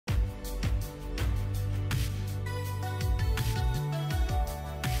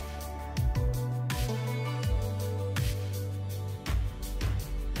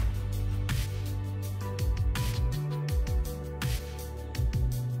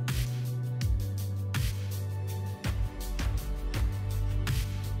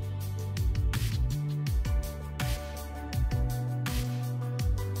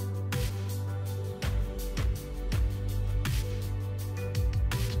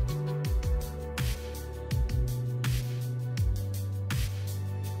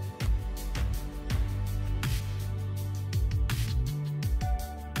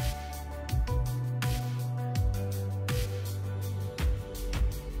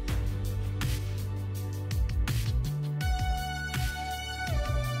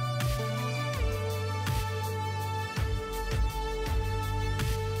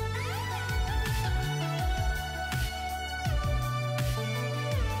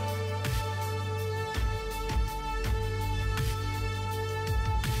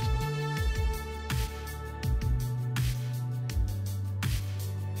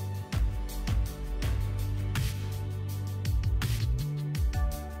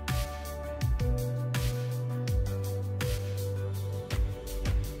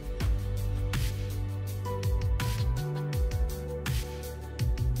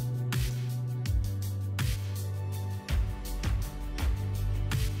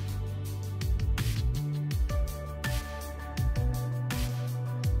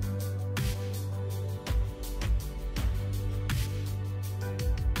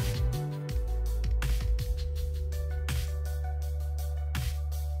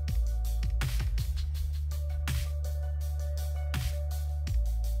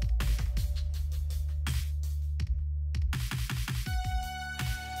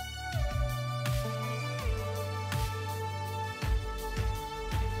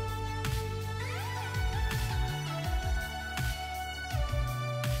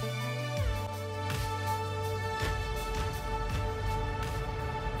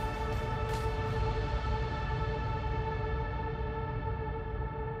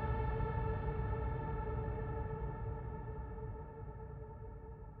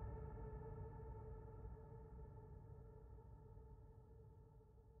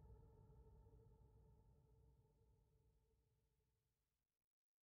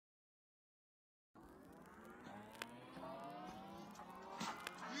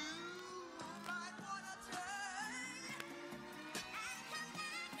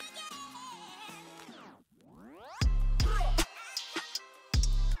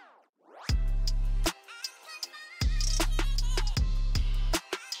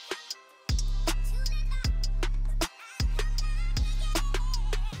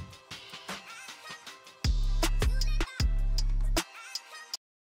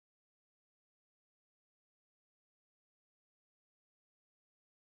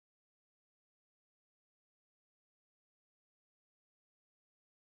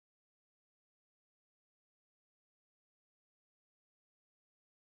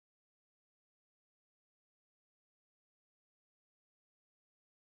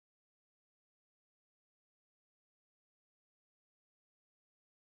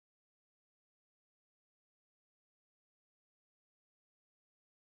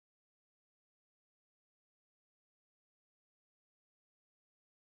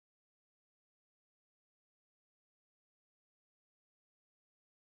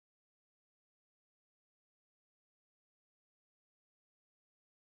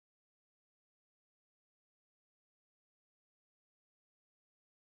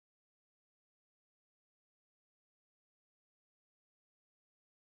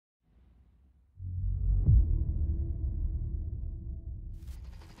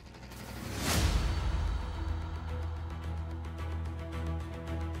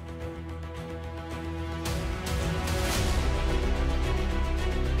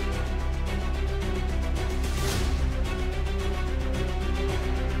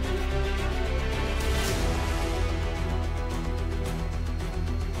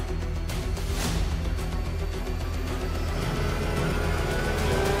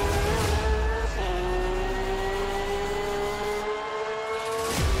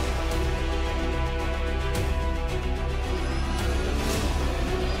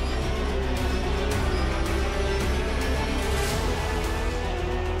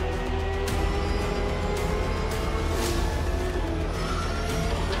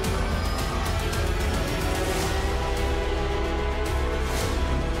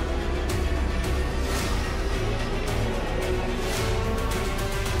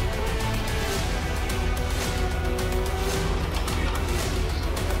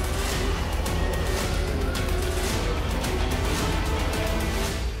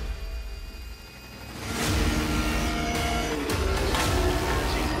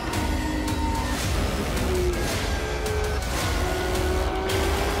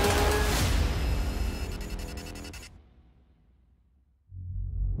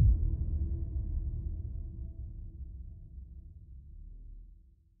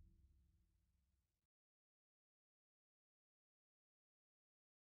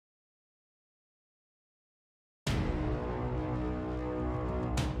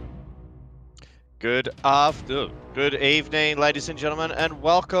Good evening, ladies and gentlemen, and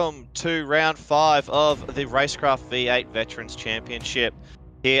welcome to round 5 of the RaceKraft V8 Veterans Championship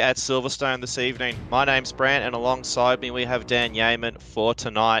here at Silverstone this evening. My name's Brant, and alongside me we have Dan Yeaman for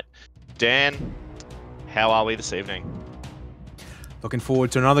tonight. Dan, how are we this evening? Looking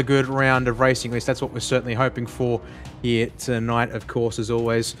forward to another good round of racing. At least that's what we're certainly hoping for here tonight, of course, as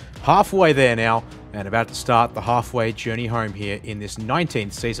always. Halfway there now, and about to start the halfway journey home here in this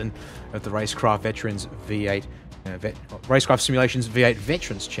 19th season of the RaceKraft Veterans V8 RaceKraft Simulations V8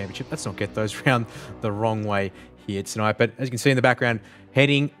 Veterans Championship. Let's not get those round the wrong way here tonight. But as you can see in the background,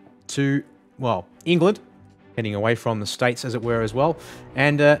 heading to, well, England, heading away from the States, as it were, as well.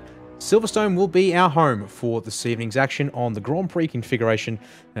 And Silverstone will be our home for this evening's action on the Grand Prix configuration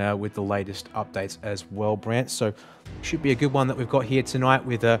with the latest updates as well, Brant. So should be a good one that we've got here tonight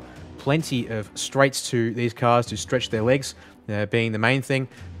with plenty of straights to these cars to stretch their legs, being the main thing.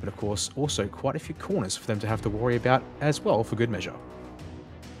 But of course, also quite a few corners for them to have to worry about as well, for good measure.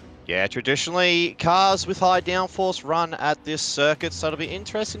 Yeah, traditionally, cars with high downforce run at this circuit, so it'll be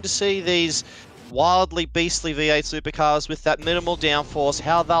interesting to see these wildly beastly V8 supercars with that minimal downforce,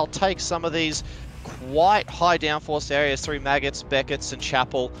 how they'll take some of these quite high downforce areas through Maggots, Beckett's and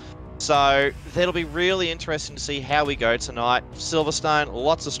Chapel. So that'll be really interesting to see how we go tonight. Silverstone,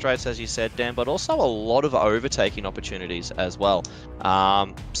 lots of straights as you said, Dan, but also a lot of overtaking opportunities as well.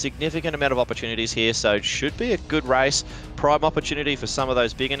 Significant amount of opportunities here, so it should be a good race. Prime opportunity for some of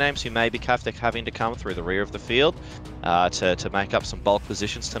those bigger names who may be having to come through the rear of the field to make up some bulk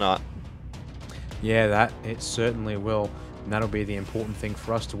positions tonight. Yeah, that it certainly will. And that'll be the important thing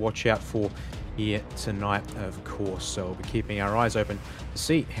for us to watch out for here tonight, of course. So we'll be keeping our eyes open to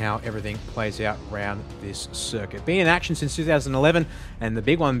see how everything plays out around this circuit. Been in action since 2011, and the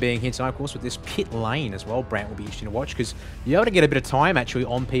big one being here tonight, of course, with this pit lane as well. Brant will be interesting to watch because you're able to get a bit of time actually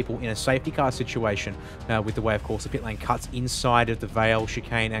on people in a safety car situation with the way, of course, the pit lane cuts inside of the Vale,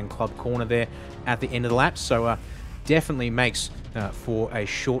 chicane and club corner there at the end of the lap. So definitely makes for a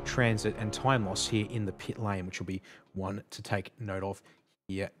short transit and time loss here in the pit lane, which will be one to take note of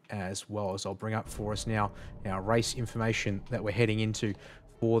here as well. As I'll bring up for us now our race information that we're heading into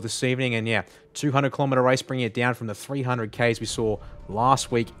for this evening. And yeah, 200-kilometer race, bringing it down from the 300 Ks we saw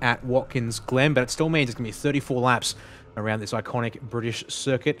last week at Watkins Glen, but it still means it's going to be 34 laps around this iconic British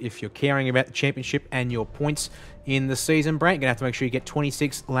circuit. If you're caring about the championship and your points in the season, Brant, you're going to have to make sure you get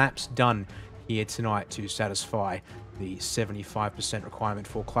 26 laps done here tonight to satisfy the 75% requirement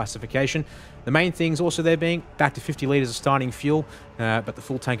for classification. The main things also there being back to 50 litres of starting fuel, but the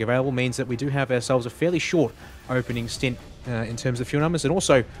full tank available means that we do have ourselves a fairly short opening stint in terms of fuel numbers. And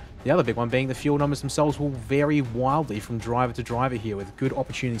also the other big one being the fuel numbers themselves will vary wildly from driver to driver here, with good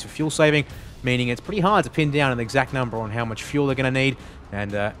opportunities for fuel saving, meaning it's pretty hard to pin down an exact number on how much fuel they're going to need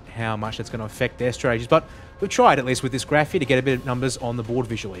and how much that's going to affect their strategies. But we've tried, at least with this graph here, to get a bit of numbers on the board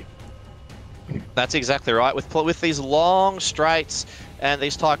visually. That's exactly right. With these long straights and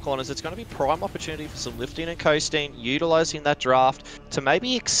these tight corners, it's going to be prime opportunity for some lifting and coasting, utilising that draft to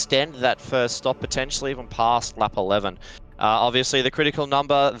maybe extend that first stop, potentially even past lap 11. Obviously, the critical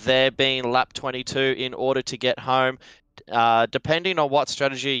number there being lap 22 in order to get home. Depending on what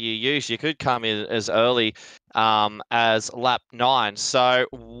strategy you use, you could come in as early as lap 9. So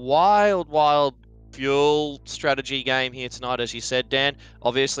wild fuel strategy game here tonight, as you said, Dan.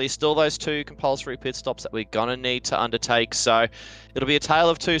 Obviously, still those 2 compulsory pit stops that we're gonna need to undertake. So it'll be a tale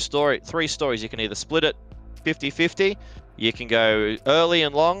of 3 stories. You can either split it 50-50, you can go early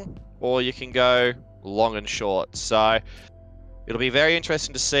and long, or you can go long and short. So it'll be very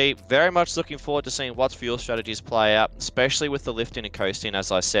interesting to see. Very much looking forward to seeing what fuel strategies play out, especially with the lifting and coasting,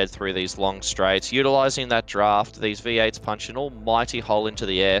 as I said, through these long straights, utilizing that draft. These V8s punch an almighty hole into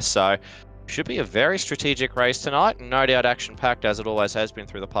the air. So should be a very strategic race tonight, and no doubt action-packed as it always has been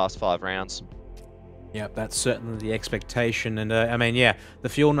through the past 5 rounds. Yeah, that's certainly the expectation. And I mean, yeah, the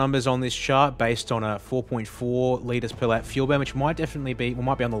fuel numbers on this chart based on a 4.4 litres per lap fuel burn, which might definitely be,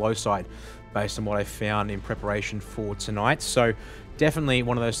 might be on the low side based on what I found in preparation for tonight. So definitely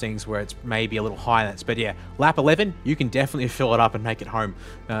one of those things where it's maybe a little higher. But yeah, lap 11, you can definitely fill it up and make it home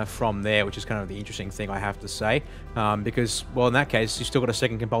from there, which is kind of the interesting thing, I have to say. Because, well, in that case, you've still got a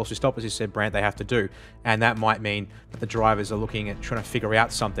second compulsory stop, as you said, Brant, they have to do. And that might mean that the drivers are looking at trying to figure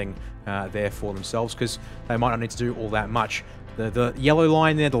out something there for themselves, because they might not need to do all that much. The yellow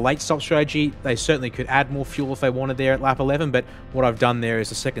line there, the late stop strategy, they certainly could add more fuel if they wanted there at lap 11, but what I've done there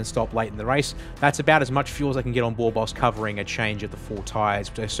is a second stop late in the race. That's about as much fuel as I can get on board whilst covering a change of the 4 tyres,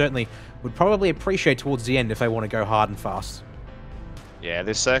 which I certainly would probably appreciate towards the end if they want to go hard and fast. Yeah,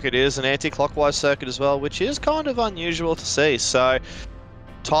 this circuit is an anti-clockwise circuit as well, which is kind of unusual to see. So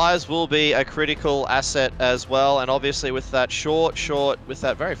Tyres will be a critical asset as well, and obviously with that with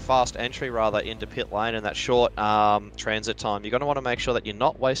that very fast entry rather into pit lane and that short transit time, you're going to want to make sure that you're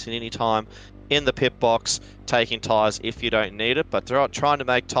not wasting any time in the pit box taking tyres if you don't need it. But trying to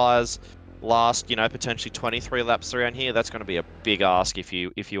make tyres last, you know, potentially 23 laps around here, that's going to be a big ask if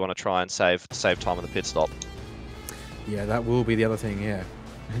you want to try and save time on the pit stop. Yeah, that will be the other thing. Yeah,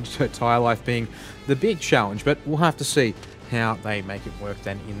 tyre life being the big challenge, but we'll have to see how they make it work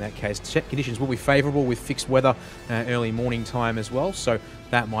then in that case. Conditions will be favourable with fixed weather early morning time as well, so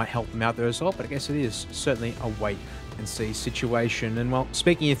that might help them out there as well, but I guess it is certainly a wait and see situation. And well,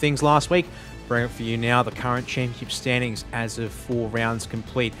 speaking of things last week, bring it for you now, the current championship standings as of 4 rounds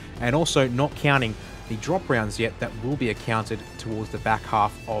complete, and also not counting the drop rounds yet that will be accounted towards the back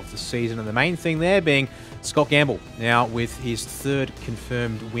half of the season. And the main thing there being Scott Gamble, now with his 3rd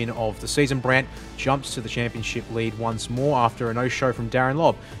confirmed win of the season. Brandt jumps to the championship lead once more after a no-show from Darren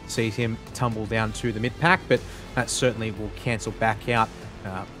Lobb. Sees him tumble down to the mid-pack, but that certainly will cancel back out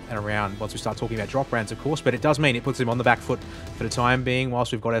and around once we start talking about drop rounds, of course. But it does mean it puts him on the back foot for the time being,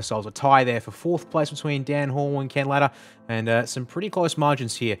 whilst we've got ourselves a tie there for 4th place between Dan Hall and Ken Latta, and some pretty close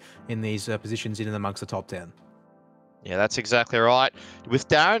margins here in these positions in and amongst the top 10. Yeah, that's exactly right. With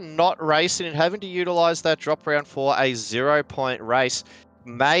Darren not racing and having to utilise that drop round for a 0-point race,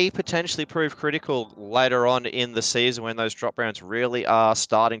 may potentially prove critical later on in the season when those drop rounds really are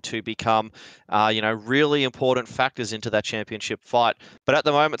starting to become, you know, really important factors into that championship fight. But at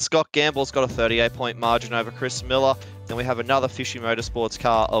the moment, Scott Gamble's got a 38-point margin over Chris Miller. Then we have another Fishy Motorsports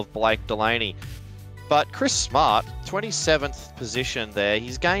car of Blake Delaney. But Chris Smart, 27th position there.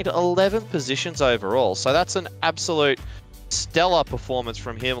 He's gained 11 positions overall. So that's an absolute stellar performance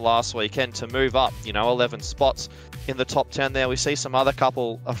from him last weekend to move up, you know, 11 spots in the top 10 there. We see some other a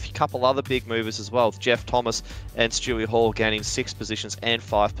couple other big movers as well, with Jeff Thomas and Stewie Hall gaining 6 positions and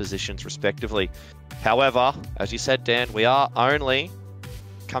 5 positions respectively. However, as you said, Dan, we are only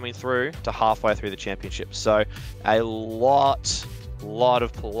coming through to halfway through the championship, so a lot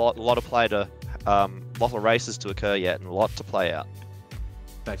of races to occur yet, and a lot to play out.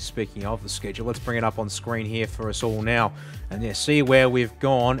 Back speaking of the schedule, let's bring it up on screen here for us all now, and yeah, see where we've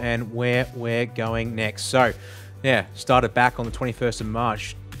gone and where we're going next. So yeah, started back on the 21st of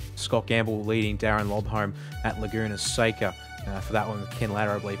March. Scott Gamble leading Darren Lobb home at Laguna Seca for that one, with Ken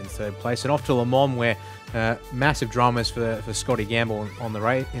Latta, I believe, in 3rd place. And off to Le Mans, where massive dramas for Scotty Gamble on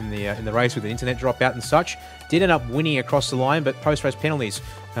the in the race with the internet dropout and such. Did end up winning across the line, but post-race penalties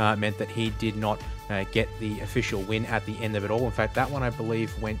meant that he did not get the official win at the end of it all. In fact, that one, I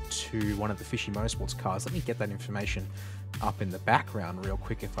believe, went to one of the Fishy Motorsports cars. Let me get that information up in the background real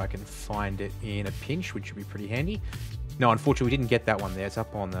quick if I can find it in a pinch, which would be pretty handy. No, unfortunately, we didn't get that one there. It's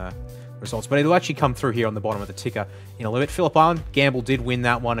up on the results, but it'll actually come through here on the bottom of the ticker in a little bit. Phillip Island, Gamble did win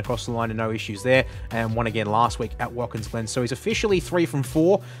that one across the line and no issues there, and won again last week at Watkins Glen. So he's officially 3 from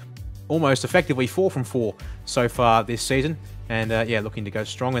 4, almost effectively 4 from 4 so far this season. And yeah, looking to go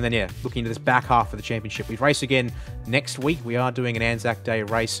strong. And then yeah, looking to this back half of the championship. We race again next week. We are doing an Anzac Day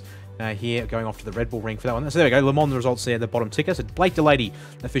race here, going off to the Red Bull Ring for that one. So there we go, Le Mans, the results there, the bottom ticker. So Blake Delaney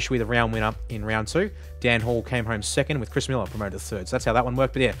officially the round winner in round 2. Dan Hall came home 2nd, with Chris Miller promoted to 3rd. So that's how that one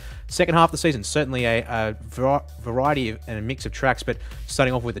worked. But yeah, second half of the season, certainly a variety and a mix of tracks, but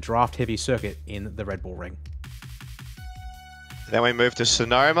starting off with the draft-heavy circuit in the Red Bull Ring. Then we move to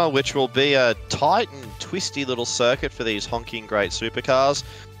Sonoma, which will be a tight and twisty little circuit for these honking great supercars.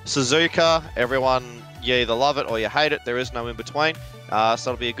 Suzuka, everyone, you either love it or you hate it. There is no in between. So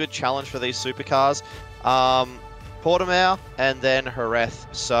it'll be a good challenge for these supercars. Portimao and then Jerez.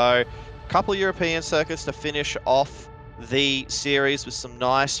 So a couple of European circuits to finish off the series with some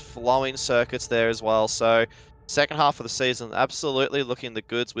nice flowing circuits there as well. So second half of the season, absolutely looking the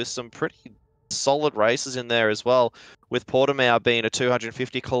goods with some pretty solid races in there as well, with Portimao being a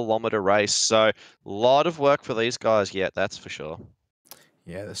 250-kilometer race. So a lot of work for these guys yet, that's for sure.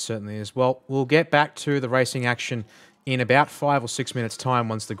 Yeah, there certainly is. Well, we'll get back to the racing action in about 5 or 6 minutes' time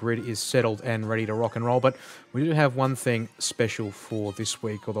once the grid is settled and ready to rock and roll. But we do have one thing special for this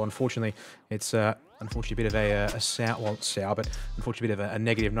week, although unfortunately it's unfortunately a bit of a sour, well, sour, but unfortunately a bit of a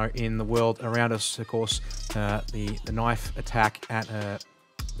negative note in the world around us. Of course, the knife attack at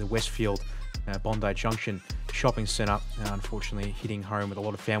the Westfield Bondi Junction shopping centre, unfortunately hitting home with a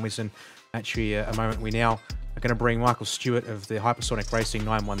lot of families. And actually a moment we now are going to bring Michael Stewart of the Hypersonic Racing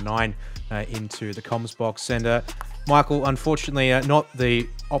 919 into the comms box. And Michael, unfortunately not the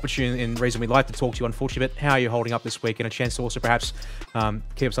opportunity and reason we'd like to talk to you, unfortunately, but how are you holding up this week, and a chance to also perhaps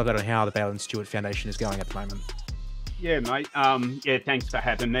keep us updated on how the Bailey and Stewart Foundation is going at the moment? Yeah, mate. Yeah, thanks for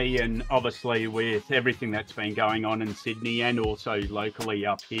having me. And obviously, with everything that's been going on in Sydney and also locally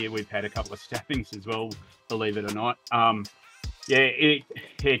up here, we've had a couple of stabbings as well, believe it or not. Yeah,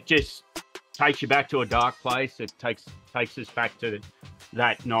 it just takes you back to a dark place. It takes us back to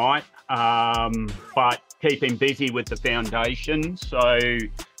that night. But keeping busy with the foundation. So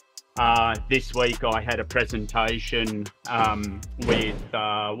this week I had a presentation with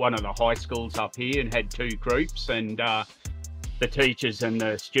one of the high schools up here and had 2 groups, and the teachers and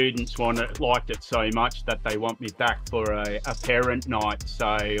the students liked it so much that they want me back for a parent night. So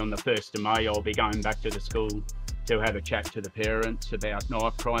on the 1st of May I'll be going back to the school to have a chat to the parents about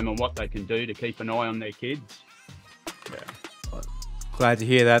knife crime and what they can do to keep an eye on their kids. Yeah. Glad to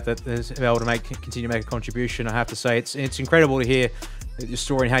hear that they're able to continue to make a contribution. I have to say it's incredible to hear your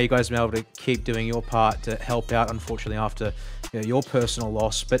story and how you guys have been able to keep doing your part to help out, unfortunately, after your personal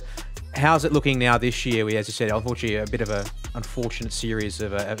loss. But how's it looking now this year? We, as you said, unfortunately, a bit of an unfortunate series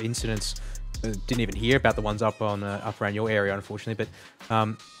of incidents. Didn't even hear about the ones up around your area, unfortunately.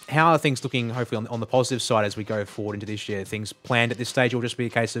 But how are things looking, hopefully, on the positive side as we go forward into this year? Things planned at this stage, or will just be a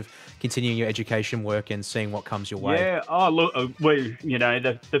case of continuing your education work and seeing what comes your way? Yeah. Oh, look,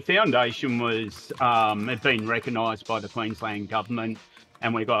 the foundation was had been recognised by the Queensland government,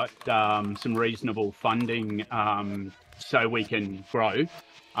 and we got some reasonable funding so we can grow.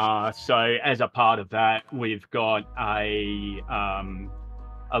 So as a part of that, we've got a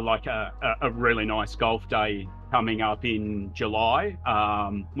really nice golf day coming up in July,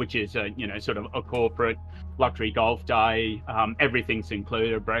 which is sort of a corporate luxury golf day. Everything's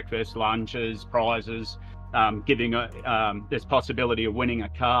included: breakfast, lunches, prizes. There's possibility of winning a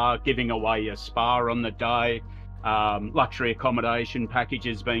car, giving away a spa on the day. Luxury accommodation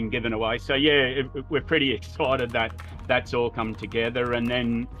packages being given away. So yeah, we're pretty excited that that's all come together. And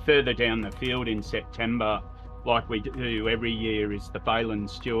then further down the field in September, like we do every year, is the Balin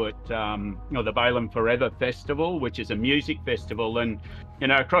Stewart, or the Balin Forever Festival, which is a music festival. And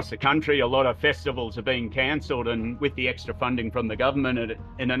across the country, a lot of festivals are being cancelled, and with the extra funding from the government, it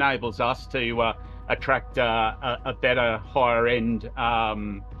enables us to attract a better, higher end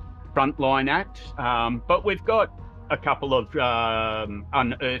frontline act. But we've got a couple of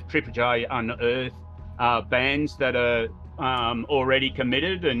Triple J Unearthed bands that are already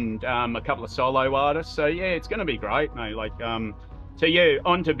committed, and a couple of solo artists. So yeah, it's going to be great, mate. So yeah,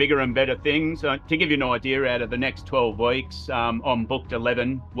 on to bigger and better things. To give you an idea, out of the next 12 weeks, I'm booked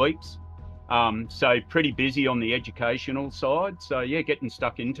 11 weeks. So pretty busy on the educational side. So yeah, getting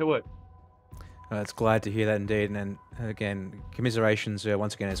stuck into it. It's glad to hear that indeed, and again, commiserations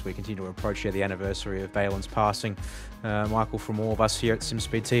once again as we continue to approach the anniversary of Balin's passing. Michael, from all of us here at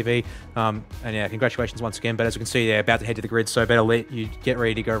SimSpeed TV, and yeah, congratulations once again. But as you can see, they're about to head to the grid, so better let you get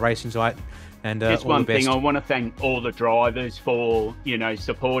ready to go racing tonight. And just one thing, I want to thank all the drivers for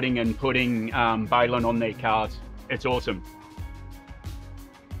supporting and putting Balin on their cars. It's awesome.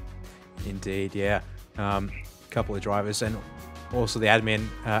 Indeed, yeah. Couple of drivers and also the admin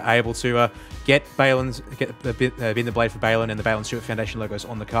able to get the blade for Balin and the Balin Stewart Foundation logos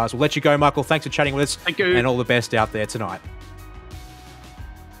on the cars. We'll let you go, Michael. Thanks for chatting with us. Thank you. And all the best out there tonight.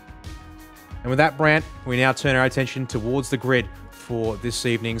 And with that, Brant, we now turn our attention towards the grid for this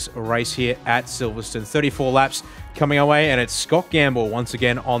evening's race here at Silverstone. 34 laps coming our way, and it's Scott Gamble once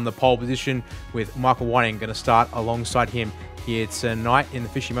again on the pole position, with Michael Whiting going to start alongside him here tonight in the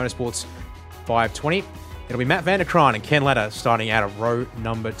Fishy Motorsports 520. It'll be Matt van der Kraan and Ken Latta starting out of row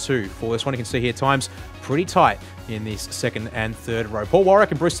number 2. For this one, you can see here times pretty tight in this second and third row. Paul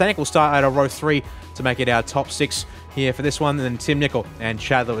Warwick and Bruce Stanek will start out of row 3 to make it our top 6 here for this one. And then Tim Nicol and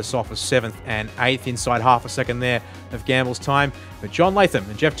Chad Lewis off of 7th and 8th, inside half a second there of Gamble's time. But John Latham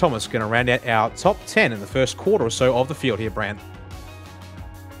and Jeff Thomas going to round out our top 10 in the first quarter or so of the field here, Brand.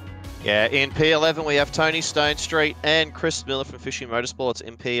 Yeah, in P11 we have Tony Stone Street and Chris Miller from Fishy Motorsports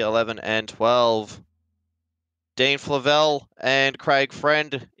in P11 and 12. Dean Flavelle and Craig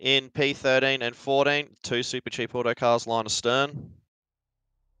Friend in P13 and 14. 2 super cheap auto cars line astern.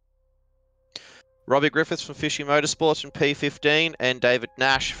 Robbie Griffiths from Fishy Motorsports in P15 and David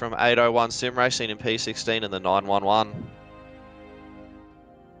Nash from 801 Sim Racing in P16 in the 911.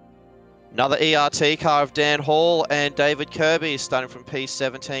 Another ERT car of Dan Hall and David Kirby starting from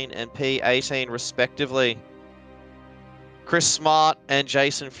P17 and P18 respectively. Chris Smart and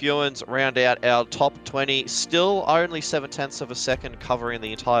Jason Fewens round out our top 20. Still only 0.7 of a second covering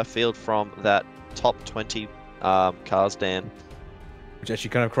the entire field from that top 20 cars, Dan. which is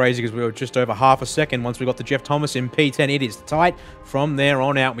actually kind of crazy because we were just over half a second once we got to Jeff Thomas in P10. It is tight from there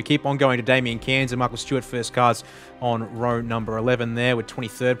on out. We keep on going to Damien Cairns and Michael Stewart first cars on row number 11 there, with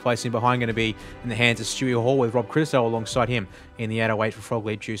 23rd place in behind going to be in the hands of Stewie Hall, with Rob Cristo alongside him in the 808 for Frog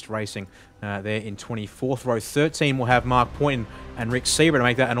Leap Juiced Racing there in 24th. Row 13 will have Mark Point and Rick Sieber to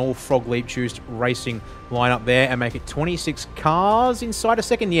make that an all Frog Leap Juiced Racing lineup there and make it 26 cars inside a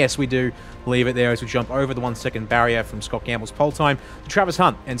second. Yes, we do leave it there as we jump over the 1 second barrier from Scott Gamble's pole time to Travis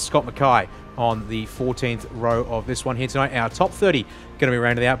Hunt and Scott Mackay on the 14th row of this one here tonight. Our top 30 going to be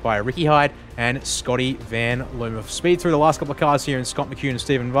rounded out by Ricky Hyde and Scotty Van Loom. Speed through the last couple of cars here in Scott McHugh and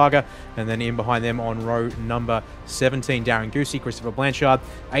Stephen Varga, and then in behind them on row number 17, Darren Goosey, Christopher Blanchard.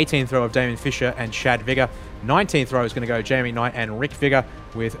 18th row of Damon Fisher and Chad Vigor. 19th row is going to go Jamie Knight and Rick Vigor,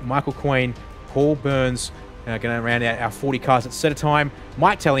 with Michael Queen, Paul Burns going to round out our 40 cars at set a time.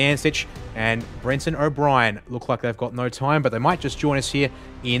 Mike Taliansich and Brenton O'Brien look like they've got no time, but they might just join us here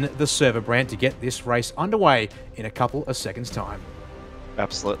in the server brand to get this race underway in a couple of seconds' time.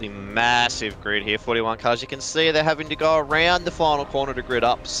 Absolutely massive grid here, 41 cars. You can see they're having to go around the final corner to grid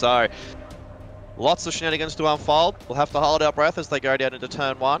up, so lots of shenanigans to unfold. We'll have to hold our breath as they go down into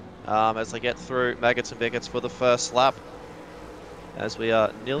turn 1, as they get through Maggots and Beckett's for the first lap, as we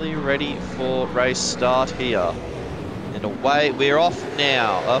are nearly ready for race start here. And away, we're off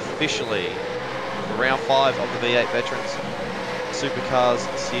now, officially, for round 5 of the V8 Veterans Supercars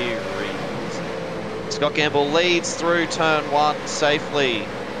Series. Scott Gamble leads through turn 1 safely.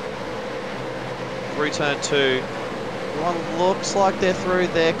 Through turn 2. Everyone looks like they're through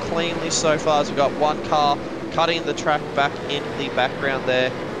there cleanly so far. So we've got one car cutting the track back in the background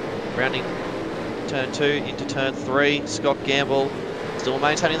there. Rounding turn 2 into turn 3. Scott Gamble still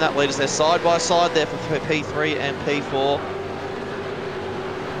maintaining that lead as they're side by side there for P3 and P4.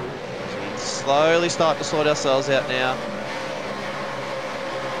 So we slowly start to sort ourselves out now.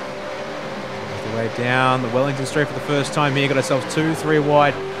 The way down the Wellington Street for the first time here. Got ourselves 2-3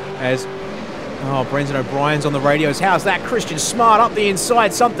 wide as Brenton O'Brien's on the radios. How's that? Christian Smart up the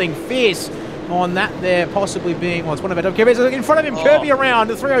inside. Something fierce on that there, possibly being, well, it's one of our Kirby's in front of him. Kirby around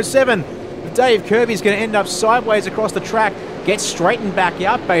to 307. Dave Kirby's going to end up sideways across the track. Gets straightened back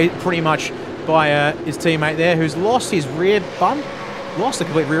out pretty much by his teammate there, who's lost his rear bump. Lost the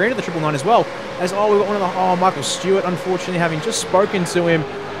complete rear end of the 999 as well. As, we've got one of the, Michael Stewart, unfortunately, having just spoken to him.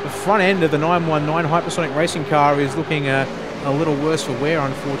 The front end of the 919 Hypersonic racing car is looking a little worse for wear,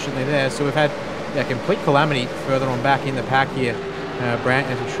 unfortunately, there. So we've had a complete calamity further on back in the pack here, Brant,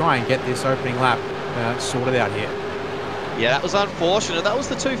 as we try and get this opening lap sorted out here. Yeah, that was unfortunate. That was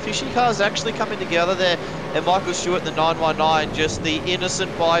the two fishy cars actually coming together there. And Michael Stewart, the 919, just the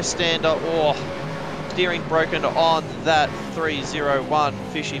innocent bystander, steering broken on that 301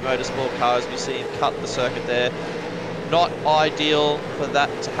 fishy motorsport car as we see him cut the circuit there. Not ideal for that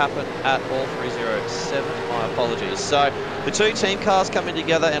to happen at all. 307, my apologies. So the two team cars coming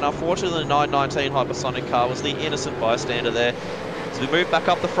together, and unfortunately the 919 Hypersonic car was the innocent bystander there. So we move back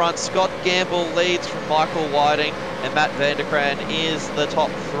up the front. Scott Gamble leads from Michael Whiting, and Matt Vanderkran is the top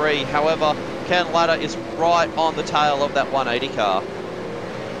 3. However, Ken Latta is right on the tail of that 180 car.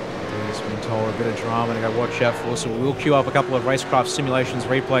 He's been told a bit of drama to go watch out for, so we'll queue up a couple of RaceKraft simulations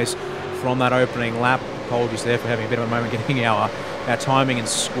replays from that opening lap. Apologies there for having a bit of a moment getting our timing and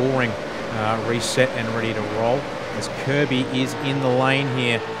scoring reset and ready to roll, as Kirby is in the lane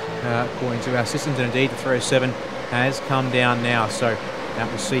here according to our systems, and indeed the 307 has come down now, so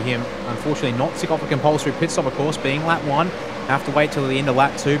that will see him unfortunately not tick off a compulsory pit stop, of course, being lap 1. Have to wait till the end of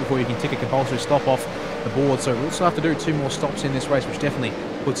lap 2 before you can tick a compulsory stop off the board, so we'll also have to do 2 more stops in this race, which definitely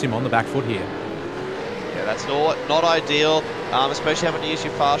puts him on the back foot here. Yeah, that's not ideal, especially having to use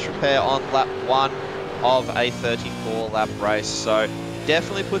your fast repair on lap 1 of a 34 lap race, so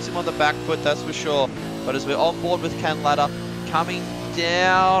definitely puts him on the back foot, that's for sure. But as we're on board with Ken Latta, coming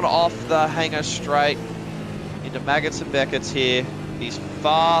down off the hanger straight into Maggots and Beckett's here, these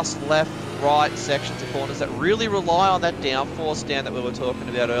fast left right sections of corners that really rely on that downforce down that we were talking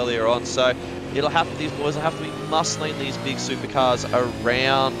about earlier on. So these boys will have to be muscling these big supercars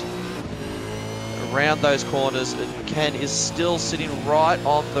around those corners, and Ken is still sitting right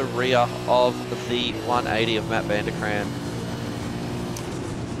on the rear of the 180 of Matt Vanderkran.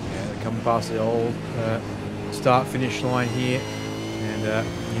 Yeah, they're coming past the old start-finish line here, and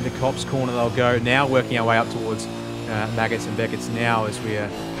into Cops Corner they'll go, now working our way up towards Maggots and Beckett's now, as we are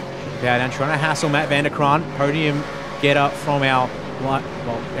down trying to hassle Matt Vanderkran. Podium get up from our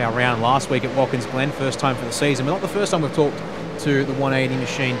round last week at Watkins Glen, first time for the season, but not the first time we've talked to the 180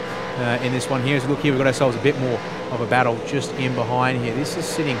 machine in this one here. As we look here, we've got ourselves a bit more of a battle just in behind here. This is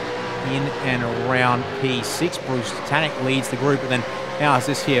sitting in and around P6. Bruce Tannick leads the group, and then how's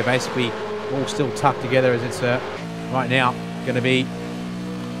this here? Basically, all still tucked together as it's right now going to be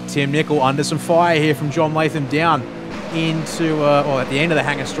Tim Nicol under some fire here from John Latham down into, at the end of the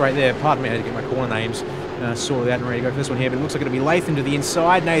hangar straight there. Pardon me, I had to get my corner names sorted out and ready to go for this one here, but it looks like it'll be Latham to the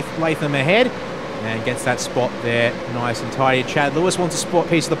inside. Latham ahead and gets that spot there nice and tidy. Chad Lewis wants a spot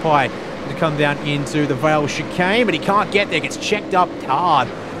piece of the pie to come down into the Vale chicane, but he can't get there, gets checked up hard.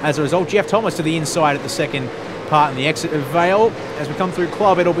 As a result, Jeff Thomas to the inside at the second part in the exit of Vale. As we come through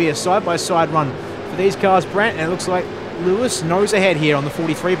Club, it'll be a side-by-side run for these cars, Brent, and it looks like Lewis nose ahead here on the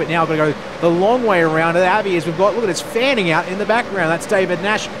 43, but now got to go the long way around at Abbey as we've got, look at it's fanning out in the background. That's David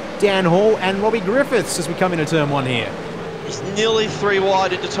Nash, Dan Hall, and Robbie Griffiths as we come into turn 1 here. He's nearly 3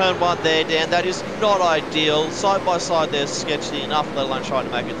 wide into turn 1 there, Dan. That is not ideal. Side by side, they're sketchy enough, let alone trying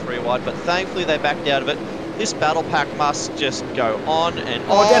to make it 3 wide, but thankfully they backed out of it. This battle pack must just go on and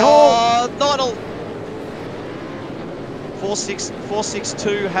on. Dan Hall! Not a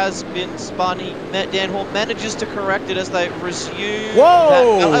 462 has been spun. Dan Hall manages to correct it as they resume.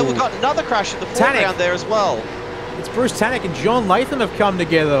 Whoa! And we've got another crash in the foreground there as well. It's Bruce Tannock and John Latham have come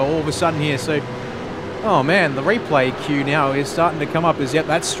together all of a sudden here. So, oh man, the replay queue now is starting to come up as, yep,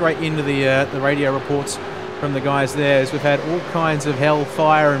 that's straight into the radio reports from the guys there as we've had all kinds of hell,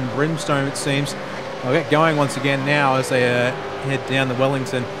 fire and brimstone, it seems. I'll get going once again now as they head down the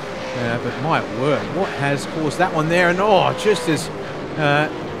Wellington. But my word, what has caused that one there? And oh, just as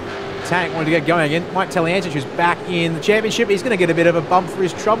Tank wanted to get going again, Mike Taliantic, who's back in the championship, he's going to get a bit of a bump for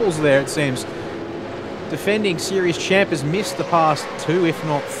his troubles there, it seems. Defending series champ has missed the past 2, if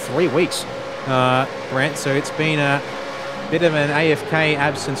not 3 weeks, Brent. So it's been a bit of an AFK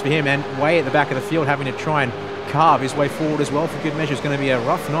absence for him, and way at the back of the field having to try and carve his way forward as well for good measure. It's going to be a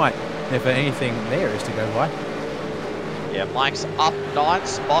rough night if anything there is to go by. Yeah, Mike's up 9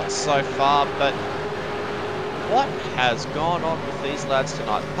 spots so far, but what has gone on with these lads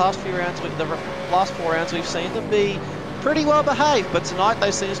tonight? The past few rounds, the last 4 rounds, we've seen them be pretty well behaved, but tonight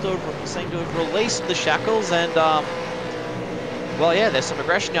they seem to have released the shackles, and well, yeah, there's some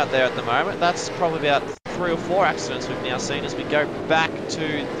aggression out there at the moment. That's probably about 3 or 4 accidents we've now seen as we go back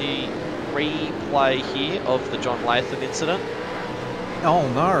to the replay here of the John Latham incident. Oh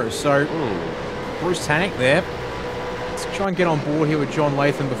no! So Bruce Tannock there. Let's try and get on board here with John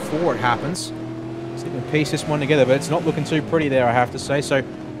Latham before it happens. See if we can piece this one together, but it's not looking too pretty there, I have to say. So,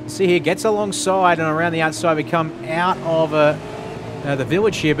 see here, gets alongside and around the outside. We come out of the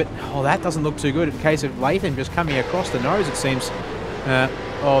village here, but oh, that doesn't look too good in case of Latham just coming across the nose, it seems,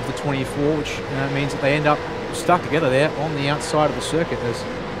 of the 24, which means that they end up stuck together there on the outside of the circuit.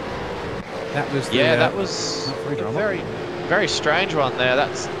 That was the, that was a very, very strange one there.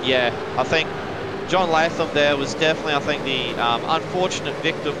 That's, yeah, I think John Latham there was definitely, I think, the unfortunate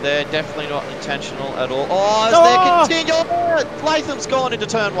victim there. Definitely not intentional at all. Oh, as they continue, Latham's gone into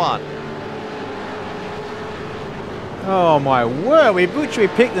turn 1. Oh my word, we literally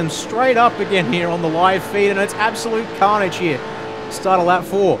picked them straight up again here on the live feed, and it's absolute carnage here. Start of lap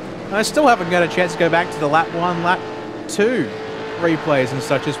 4. And I still haven't got a chance to go back to the lap 1, lap 2 replays and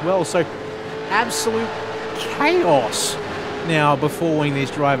such as well. So absolute chaos now befalling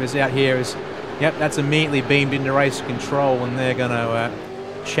these drivers out here as, yep, that's immediately beamed into race control, and they're going to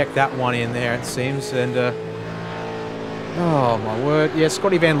check that one in there, it seems. And, oh my word. Yeah,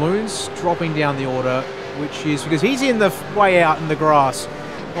 Scotty Van Loon's dropping down the order, which is because he's in the way out in the grass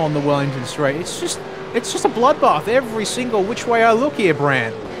on the Wellington straight. It's just a bloodbath every single which way I look here,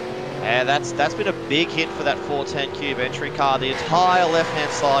 Brand. Yeah, that's been a big hit for that 410 Cube entry car. The entire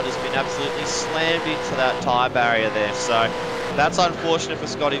left-hand side has been absolutely slammed into that tyre barrier there. So that's unfortunate for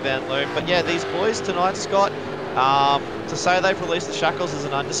Scotty Van Loon. But yeah, these boys tonight, Scott, to say they've released the shackles is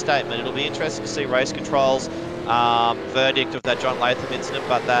an understatement. It'll be interesting to see race controls verdict of that John Latham incident,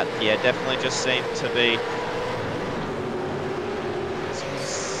 but that, yeah, definitely just seemed to be.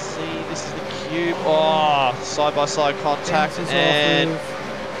 See, this is the Cube. Oh, side-by-side contact and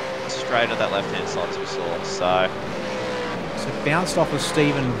straight at that left-hand side as we saw. So bounced off of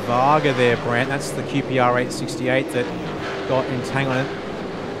Stephen Varga there, Brant. That's the QPR 868 that got entangled.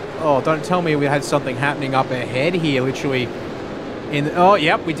 Oh, don't tell me we had something happening up ahead here, literally. Oh,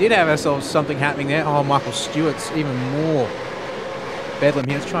 yep, we did have ourselves something happening there. Oh, Michael Stewart's even more bedlam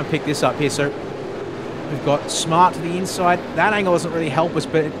here. Let's try and pick this up here. So we've got Smart to the inside. That angle doesn't really help us,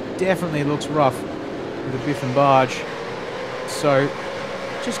 but it definitely looks rough with the biff and barge. So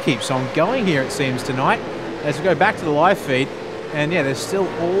just keeps on going here, it seems, tonight. As we go back to the live feed, and yeah, they're still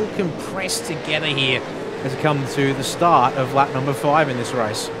all compressed together here as we come to the start of lap number 5 in this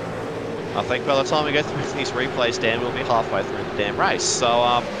race. I think by the time we go through these replays, Dan, we'll be halfway through the damn race. So,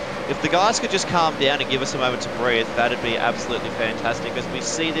 If the guys could just calm down and give us a moment to breathe, that'd be absolutely fantastic, as we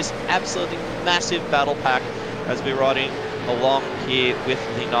see this absolutely massive battle pack as we're riding along here with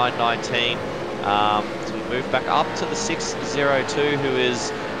the 919. So we move back up to the 602, who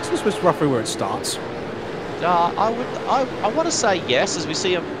is... This was roughly where it starts. I want to say yes, as we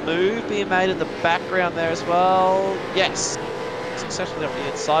see a move being made in the background there as well. Yes, successfully up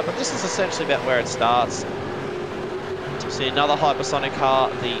the inside, but this is essentially about where it starts. So we see another hypersonic car,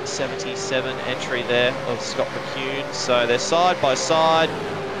 the 77 entry there of Scott McCune. So they're side by side,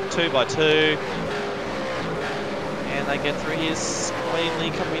 2 by 2, and they get through here cleanly,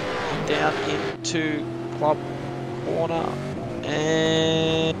 coming down into club corner,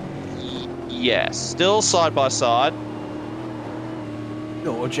 and yes, still side by side.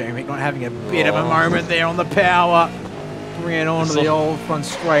 Oh, Jamie not having a bit of a moment there on the power. Ran onto the old front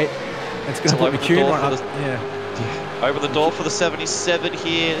straight. It's going to put McCune right up. Yeah. Open the door for the 77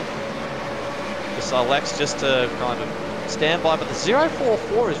 here. Just Alex just to kind of stand by, but the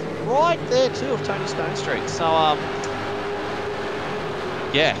 044 is right there too of Tony Stone Street. So,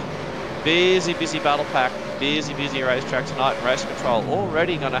 yeah, busy battle pack. Busy racetrack tonight, and Race Control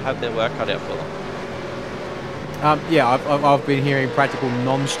already going to have their work cut out for them. Yeah, I've been hearing practical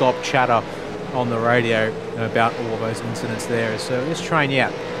non-stop chatter on the radio about all of those incidents there. So this train, yeah,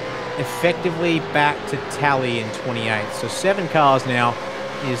 effectively back to tally in 28. So 7 cars now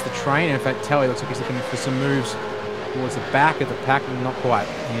is the train. In fact, Tally looks like he's looking for some moves towards the back of the pack. Not quite.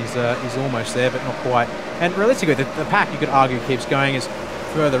 He's almost there, but not quite. And realistically, the pack, you could argue, keeps going as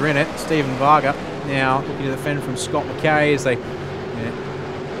further in it. Stephen Varga now looking to defend from Scott McKay as they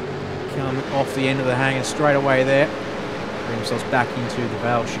come off the end of the hangar straight away there. Bring themselves back into the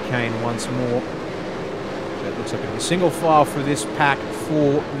Vale chicane once more. So it looks like a single file for this pack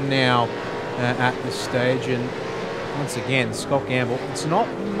for now at this stage. And once again, Scott Gamble, it's not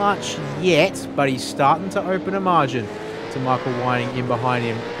much yet, but he's starting to open a margin to Michael Whiting in behind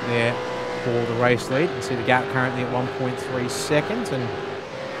him there for the race lead. You can see the gap currently at 1.3 seconds. And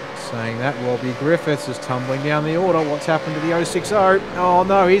saying that, Robbie Griffiths is tumbling down the order. What's happened to the 060? Oh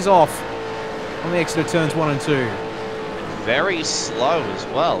no, he's off on the exit of turns 1 and 2. Very slow as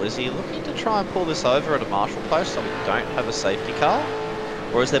well. Is he looking to try and pull this over at a marshal post so we don't have a safety car?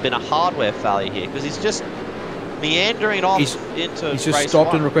 Or has there been a hardware failure here? Because he's just meandering off into He's just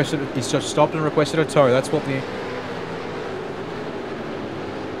stopped and requested a tow. That's what the...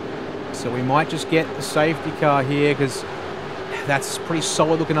 So we might just get the safety car here, because that's a pretty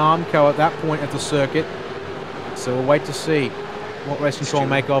solid looking Armco at that point at the circuit. So we'll wait to see what Race Control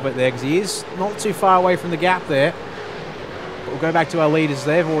make of it there, because he is not too far away from the gap there. But we'll go back to our leaders.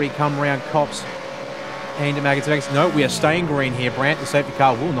 They've already come around Cops and Maggots. No, we are staying green here, Brant. The safety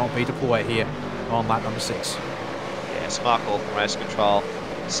car will not be deployed here on lap number 6. Yeah, smart call from Race Control.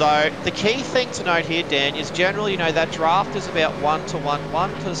 So the key thing to note here, Dan, is generally, you know, that draft is about 1 to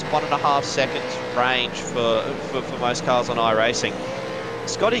 1.5 seconds range for most cars on iRacing.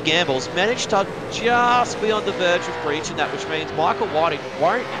 Scotty Gamble's managed to just be on the verge of breaching that, which means Michael Whiting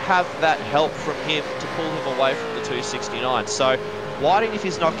won't have that help from him to pull him away from the 269. So Whiting, if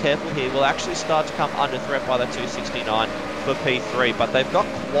he's not careful here, will actually start to come under threat by that 269 for P3. But they've got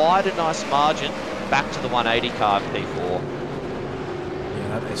quite a nice margin back to the 180 car P4.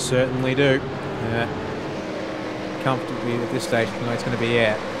 Yeah, they certainly do. Comfortably at this stage, you know, it's going to be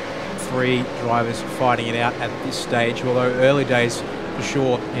 3 drivers fighting it out at this stage, although early days for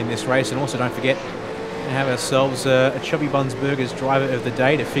sure in this race. And also don't forget, we have ourselves a Chubby Buns Burgers driver of the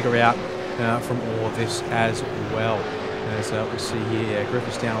day to figure out from all of this as well. As we see here,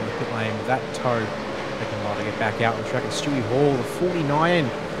 Griffiths down on the pit lane with that tow, taking a while to get back out on the track. And Stewie Hall, the 49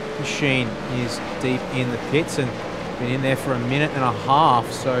 machine, is deep in the pits and been in there for a minute and a half.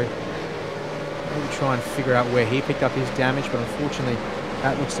 So we'll try and figure out where he picked up his damage, but unfortunately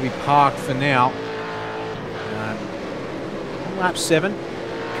that looks to be parked for now. On lap 7,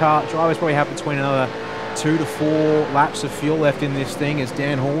 drivers probably have between another 2 to 4 laps of fuel left in this thing, as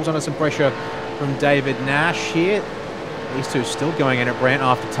Dan Hall's under some pressure from David Nash here. These two still going in at Brant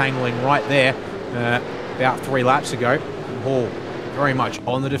after tangling right there about 3 laps ago. And Hall very much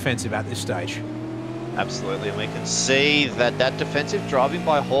on the defensive at this stage. Absolutely, and we can see that that defensive driving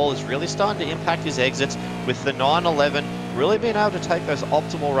by Hall is really starting to impact his exits, with the 911 really being able to take those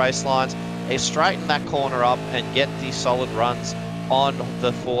optimal race lines, straighten that corner up and get these solid runs on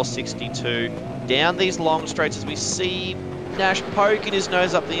the 462 down these long straights, as we see Nash poking his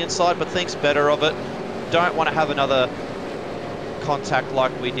nose up the inside, but thinks better of it. Don't want to have another contact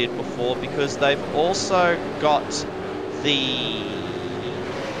like we did before, because they've also got the...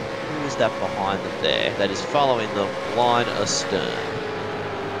 who is that behind them there that is following the line astern?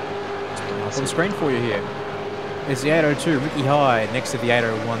 on the screen for you here. There's the 802 Ricky Hyde next to the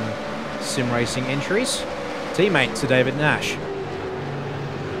 801 Sim Racing entries. Teammate to David Nash.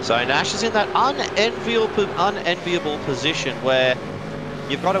 So Nash is in that unenviable position where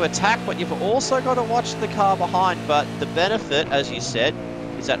you've got to attack, but you've also got to watch the car behind. But the benefit, as you said,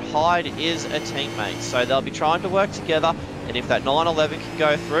 is that Hyde is a teammate. So they'll be trying to work together. And if that 911 can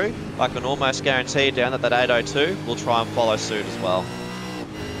go through, I can almost guarantee you down that 802 will try and follow suit as well.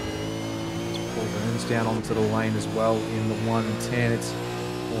 Paul Burns down onto the lane as well in the 110. It's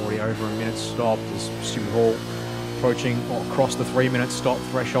already over a minute stopped as Stu Hall approaching across the 3-minute stop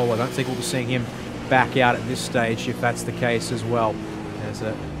threshold. I don't think we'll be seeing him back out at this stage if that's the case as well. As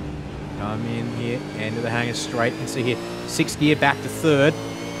a come in here, end of the hanger straight. You can see here, 6th gear back to 3rd.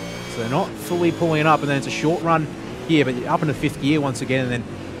 So they're not fully pulling it up, and then it's a short run here, but up into 5th gear once again, and then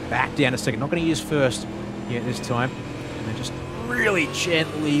back down to 2nd. Not going to use 1st here this time. And then just really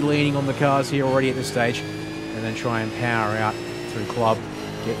gently leaning on the cars here already at this stage, and then try and power out through club,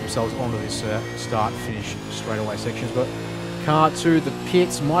 get themselves onto this start-finish straightaway sections. But car to the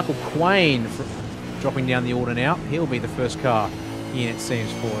pits, Michael Quain dropping down the order now. He'll be the first car in, it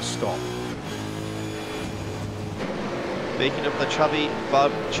seems, for a stop. Speaking of the Chubby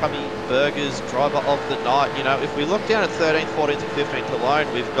Burgers driver of the night, you know, if we look down at 13th, 14th and 15th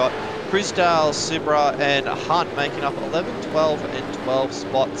alone, we've got Crisdale, Sibra and Hunt making up 11, 12 and 12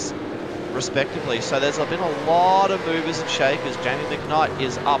 spots respectively. So there's been a lot of movers and shakers. Jamie McKnight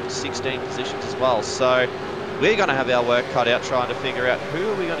is up 16 positions as well. So we're going to have our work cut out trying to figure out who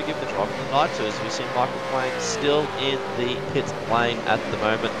are we going to give the driver of the night to, as we see Michael Quain still in the pits lane at the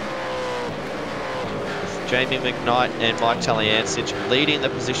moment. Jamie McKnight and Mike Taliancic leading the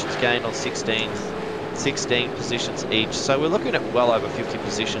positions gained on 16 positions each. So we're looking at well over 50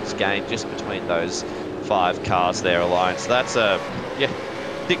 positions gained just between those 5 cars there alone. So that's a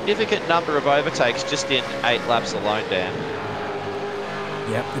significant number of overtakes just in 8 laps alone, Dan.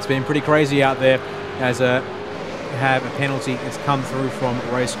 Yep, it's been pretty crazy out there as have a penalty that's come through from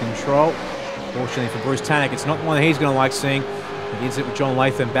race control. Fortunately for Bruce Tanek, it's not one that he's going to like seeing. He did it with John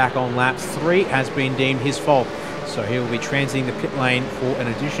Latham back on lap 3, has been deemed his fault. So he will be transiting the pit lane for an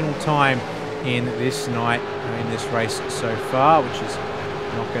additional time in this night, in this race so far, which is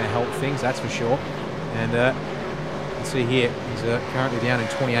not going to help things, that's for sure. And you can see here, he's currently down in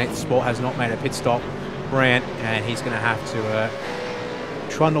 28th spot, has not made a pit stop, Brant, and he's going to have to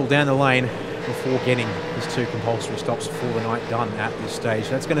trundle down the lane before getting his 2 compulsory stops for the night done at this stage.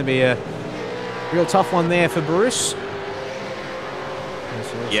 That's going to be a real tough one there for Bruce.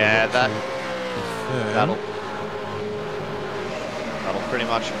 Yeah, that'll pretty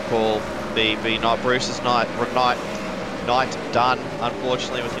much be not Bruce's night done.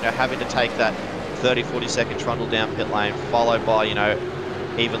 Unfortunately, with having to take that 30-40 second trundle down pit lane, followed by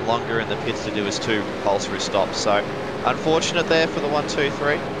even longer in the pits to do his 2 compulsory stops. So unfortunate there for the 1, 2,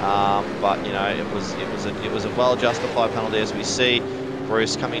 3. But it was a well justified penalty, as we see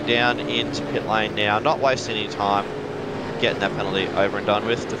Bruce coming down into pit lane now, not wasting any time, getting that penalty over and done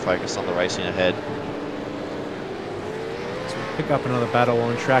with to focus on the racing ahead. So we'll pick up another battle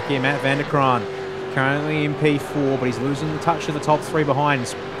on track here. Matt van der Kraan currently in P4, but he's losing the touch of the top 3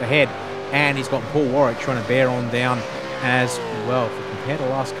 ahead, and he's got Paul Warwick trying to bear on down as well. If we compare the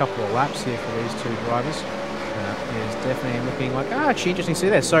last couple of laps here for these 2 drivers, it is definitely looking like actually interesting to see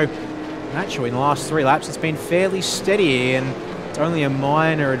there. So actually in the last 3 laps it's been fairly steady, and it's only a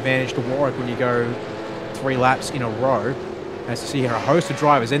minor advantage to Warwick when you go 3 laps in a row. As you see here, a host of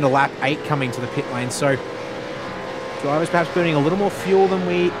drivers into lap 8 coming to the pit lane. So drivers perhaps burning a little more fuel than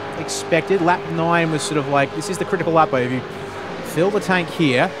we expected. Lap 9 was sort of like, this is the critical lap. If you fill the tank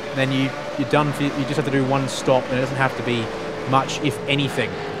here, then you're done. You just have to do 1 stop, and it doesn't have to be much, if anything.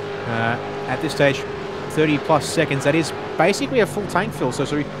 At this stage, 30+ seconds. That is basically a full tank fill. So I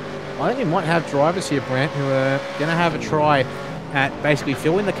think we might have drivers here, Brant, who are going to have a try at basically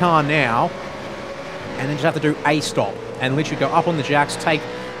filling the car now, and then just have to do a stop and literally go up on the jacks, take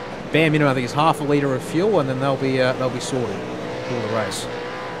bare minimum, I think it's half a litre of fuel, and then they'll be sorted for the race.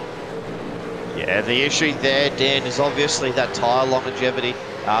 Yeah, the issue there, Dan, is obviously that tyre longevity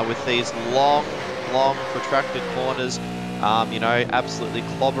with these long protracted corners. Absolutely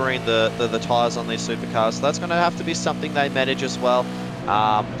clobbering the tyres on these supercars. So that's going to have to be something they manage as well.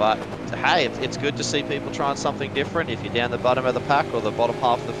 But hey, it's good to see people trying something different. If you're down the bottom of the pack or the bottom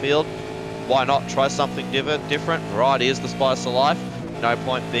half of the field, why not try something different? Variety is the spice of life. No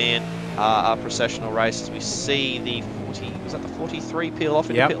point being a processional race. As we see the 43 peel off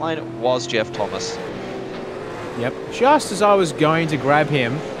in the pit lane? It was Jeff Thomas. Yep. Just as I was going to grab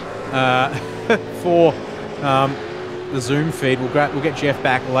him for the Zoom feed, we'll get Jeff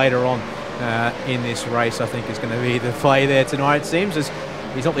back later on in this race, I think, is going to be the play there tonight, it seems, as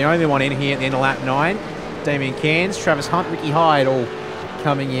he's not the only one in here at the end of lap 9. Damien Cairns, Travis Hunt, Ricky Hyde all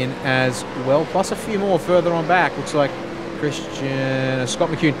coming in as well, plus a few more further on back. Looks like Scott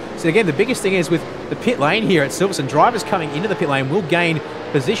McCune. So again, the biggest thing is with the pit lane here at Silverstone, drivers coming into the pit lane will gain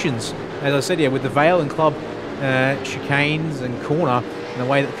positions. As I said here, with the Vale and Club chicanes and corner, and the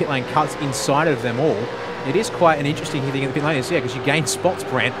way that the pit lane cuts inside of them all, it is quite an interesting thing in the pit lane. Yeah, because you gain spots,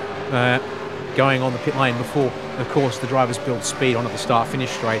 Brant, going on the pit lane before, of course, the drivers build speed on at the start-finish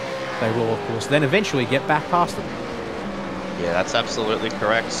straight. They will, of course, then eventually get back past them. Yeah, that's absolutely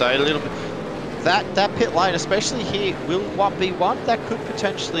correct. So a little bit, that pit lane, especially here, will be one that could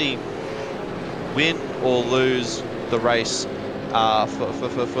potentially win or lose the race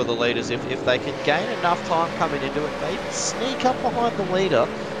for the leaders if they can gain enough time coming into it. Maybe sneak up behind the leader.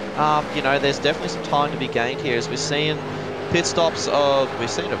 You know, there's definitely some time to be gained here, as we're seeing pit stops we've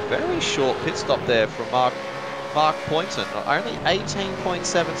seen a very short pit stop there from Mark Poynton, only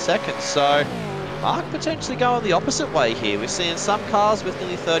 18.7 seconds. So Mark potentially going the opposite way here. We're seeing some cars with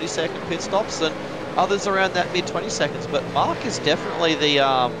nearly 30-second pit stops and others around that mid-20 seconds. But Mark is definitely the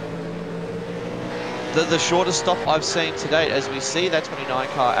shortest stop I've seen to date, as we see that 29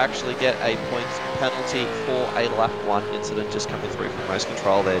 car actually get a points penalty for a lap 1 incident just coming through from race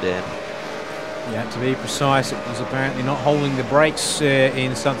control there, Dan. Yeah, to be precise, it was apparently not holding the brakes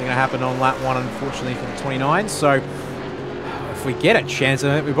in something that happened on lap 1, unfortunately, for the 29. So if we get a chance,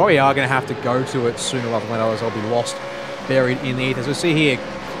 I think we probably are going to have to go to it sooner rather than later, otherwise I'll be lost, buried in the ethers. We'll see here.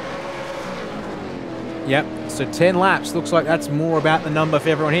 Yep, so 10 laps. Looks like that's more about the number for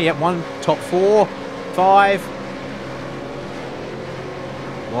everyone here. Yep, one top 4, 5.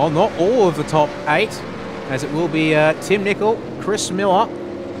 Well, not all of the top 8, as it will be Tim Nicol, Chris Miller,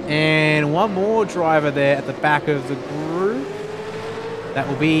 and one more driver there at the back of the group. That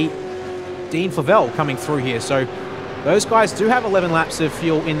will be Dean Flavell coming through here. So those guys do have 11 laps of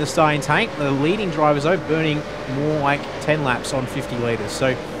fuel in the starting tank. The leading drivers, though, burning more like 10 laps on 50 litres.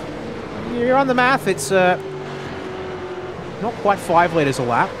 So you're on the math, it's not quite 5 litres a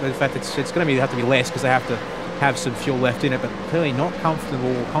lap. In fact, it's going to have to be less because they have to have some fuel left in it, but clearly not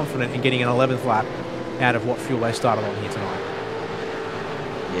comfortable or confident in getting an 11th lap out of what fuel they started on here tonight.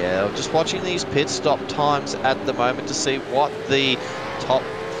 Yeah, just watching these pit stop times at the moment to see what the top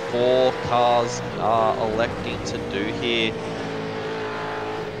 4 cars are electing to do here.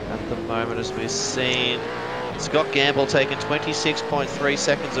 At the moment, as we've seen, Scott Gamble taking 26.3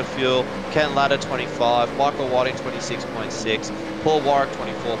 seconds of fuel, Ken Latta 25, Michael Whiting 26.6, Paul Warwick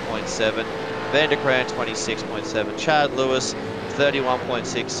 24.7, Van der Kraan 26.7, Chad Lewis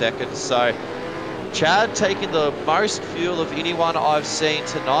 31.6 seconds. So Chad taking the most fuel of anyone I've seen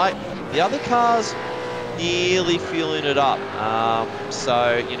tonight. The other cars nearly fueling it up.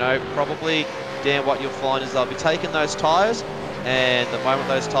 So, you know, probably, Dan, what you'll find is they'll be taking those tyres, and the moment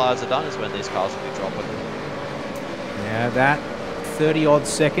those tyres are done is when these cars will be dropping. Yeah, that 30-odd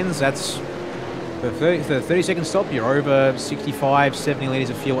seconds, that's the 30-second stop, you're over 65, 70 litres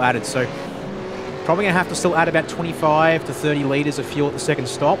of fuel added. So probably going to have to still add about 25 to 30 litres of fuel at the second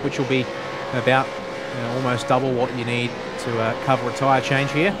stop, which will be about almost double what you need to cover a tyre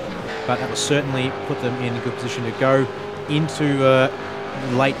change here. But that will certainly put them in a good position to go into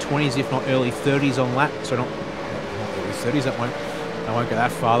late 20s, if not early 30s on lap. So not early 30s, that won't go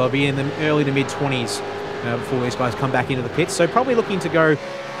that far. They'll be in the early to mid 20s before these guys come back into the pits. So probably looking to go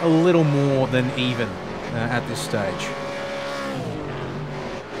a little more than even at this stage.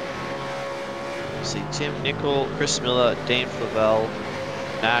 See Tim Nicol, Chris Miller, Dean Flavell,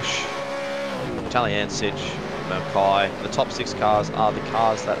 Nash, Italiancic, Mackay. The top 6 cars are the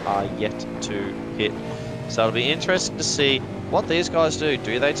cars that are yet to hit. So it'll be interesting to see what these guys do.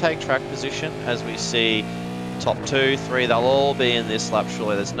 Do they take track position? As we see top 2, 3, they'll all be in this lap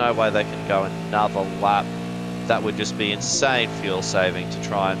surely. There's no way they can go another lap. That would just be insane fuel saving to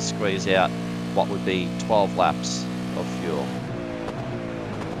try and squeeze out what would be 12 laps of fuel.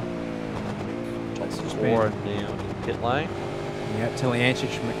 Top 4 now in pit lane. Yeah, Teliancic,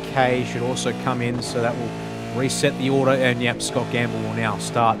 McKay should also come in, so that will reset the order. And yep, Scott Gamble will now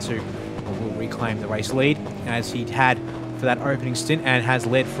start to, or will reclaim the race lead, as he had for that opening stint and has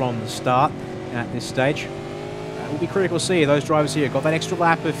led from the start at this stage. It will be critical to see those drivers here got that extra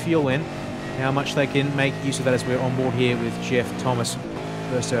lap of fuel in, how much they can make use of that, as we're on board here with Jeff Thomas,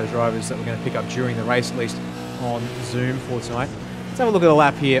 first set of drivers that we're going to pick up during the race, at least on Zoom for tonight. Let's have a look at the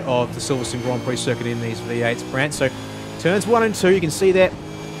lap here of the Silverstone Grand Prix circuit in these V8s, Brant. So turns 1 and 2, you can see that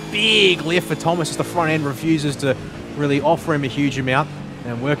big lift for Thomas as the front end refuses to really offer him a huge amount.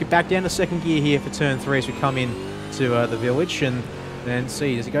 And work it back down to second gear here for turn 3 as we come in to the village. And Then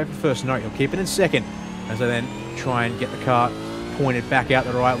see, does he go for first? No, he'll keep it in second, as they then try and get the car pointed back out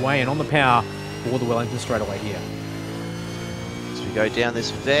the right way and on the power for the Wellington straightaway here. As we go down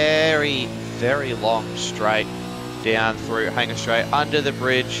this very, very long straight, down through Hanger Straight, under the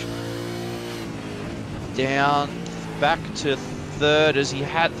bridge, down back to third as he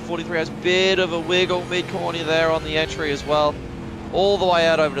had 43 has a bit of a wiggle mid-corner there on the entry as well, all the way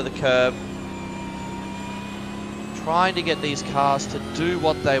out over to the curb, trying to get these cars to do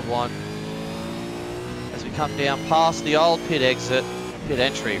what they want as we come down past the old pit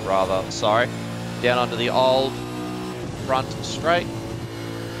entry rather, sorry, down onto the old front straight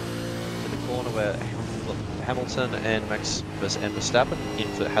to the corner where Hamilton and Max Verstappen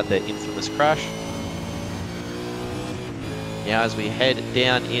had their infamous crash. Now as we head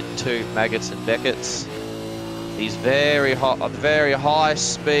down into Maggots and Beckett's, these very high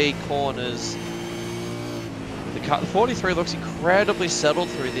speed corners. The 43 looks incredibly settled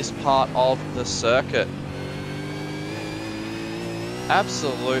through this part of the circuit.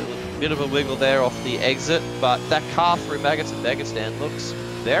 Absolutely, bit of a wiggle there off the exit, but that car through Maggots and Beckett's stand looks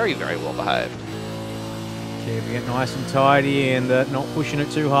very, very well behaved. Keeping it nice and tidy and not pushing it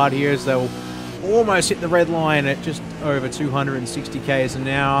too hard here as they'll almost hit the red line at just over 260 k's an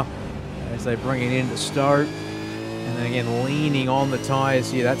hour as they bring it into Stowe. And then again, leaning on the tyres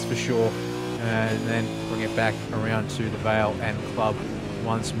here, that's for sure. And then bring it back around to the Vale and Club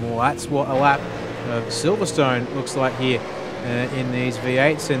once more. That's what a lap of Silverstone looks like here in these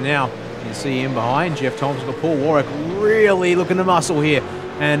V8s. And now you can see in behind Jeff Thompson, but Paul Warwick really looking to muscle here.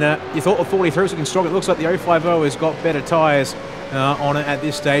 And you thought the 43 was looking strong. It looks like the 050 has got better tyres on it at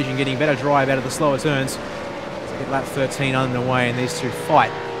this stage and getting better drive out of the slower turns. So get lap 13 underway, and these two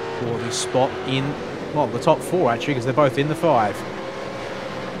fight for the spot in, well, the top four actually, because they're both in the 5.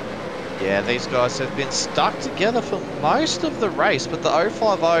 Yeah, these guys have been stuck together for most of the race, but the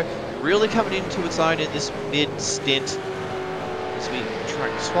 050 really coming into its own in this mid-stint as we try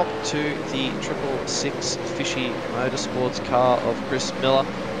and swap to the 666 Fishy Motorsports car of Chris Miller.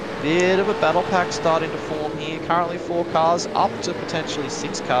 Bit of a battle pack starting to form here. Currently 4 cars, up to potentially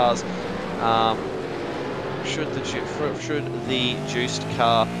 6 cars. Should the juiced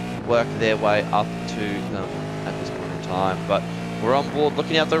car work their way up to them at this point in time. But we're on board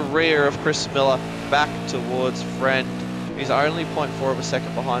looking at the rear of Chris Miller back towards Friend. He's only 0.4 of a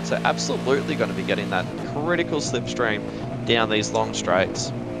second behind, so absolutely going to be getting that critical slipstream down these long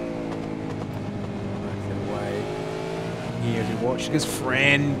straights. Here as we watch his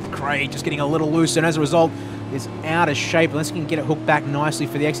friend Craig just getting a little loose, and as a result is out of shape. Unless he can get it hooked back nicely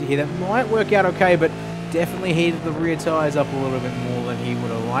for the exit here, that might work out okay, but definitely heated the rear tyres up a little bit more than he would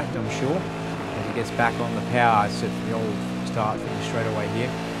have liked, I'm sure, as he gets back on the power. So for the old start finish straight away here.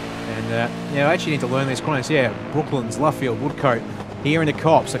 And yeah, I actually need to learn these corners. Yeah, Brooklands, Luffield, Woodcote here in the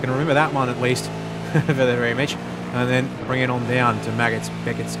Cops. I can remember that one at least for the very much. And then bring it on down to Maggots,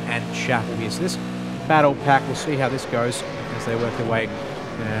 Beckett's and Chapel here. So this battle pack, we'll see how this goes as they work their way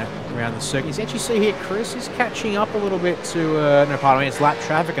around the circuit. You can actually see here Chris is catching up a little bit to, no, pardon me, it's lap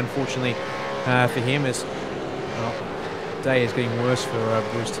traffic unfortunately for him, as well, day is getting worse for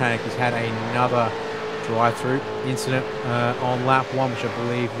Bruce Tannock. He's had another drive-through incident on lap 1, which I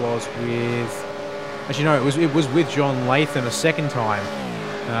believe was with, actually no, it was with John Latham a second time.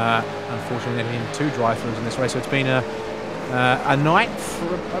 Unfortunately, there have been 2 drive-throughs in this race, so it's been a night,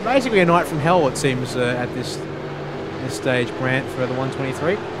 basically a night from hell, it seems, at this stage, Brant, for the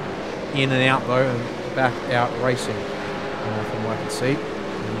 123. In and out, though, and back out racing, from what I can see.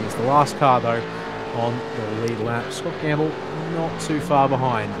 And here's the last car, though, on the lead lap. Scott Gamble not too far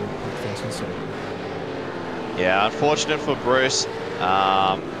behind, with things considered. Yeah, unfortunate for Bruce.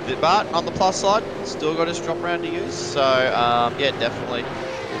 But on the plus side, still got his drop round to use. So, yeah, definitely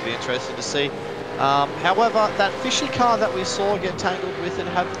will be interesting to see. However, that Fishy car that we saw get tangled with and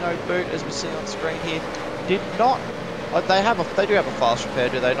have no boot, as we see on screen here, did not. They do have a fast repair,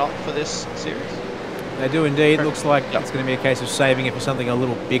 do they not, for this series? They do indeed. Looks like it's going to be a case of saving it for something a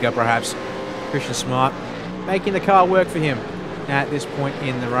little bigger, perhaps. Christian Smart making the car work for him at this point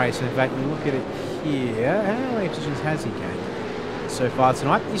in the race. And in fact, you look at it here. How many positions has he gained so far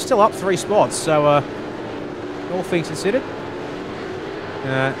tonight? He's still up 3 spots. So, all things considered,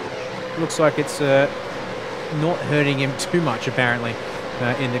 looks like it's not hurting him too much, apparently,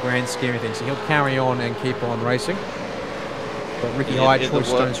 in the grand scheme of things. So he'll carry on and keep on racing. But Ricky Hyde, Troy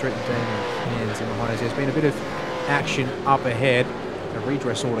Stone Street, and Damien Hands in behind us. There's been a bit of action up ahead. A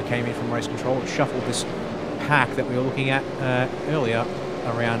redress order came in from race control. It shuffled this pack that we were looking at earlier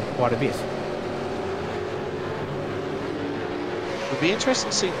around quite a bit. It'll be interesting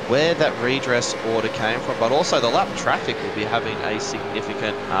to see where that redress order came from, but also the lap traffic will be having a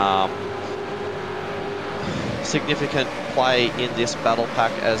significant play in this battle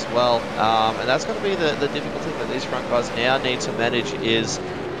pack as well. And that's going to be the difficult thing that these front guys now need to manage, is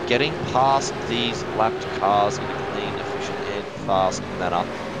getting past these lapped cars in a clean, efficient and fast manner.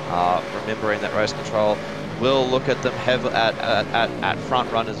 Remembering that race control will look at them at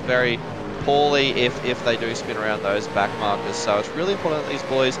front runners very poorly if they do spin around those back markers. So it's really important that these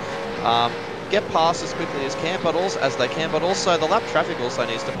boys get past as quickly as they can, but also the lap traffic also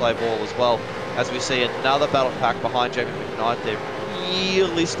needs to play ball as well, as we see another battle pack behind Jamie McKnight. They're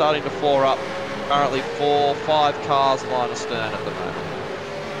really starting to floor up. Currently 4-5 cars line astern at the moment.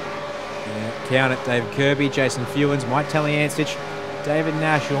 Yeah, count it. David Kirby, Jason Fewens, Mike Taliancic, David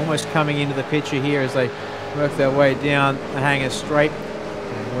Nash almost coming into the picture here as they work their way down the hangar straight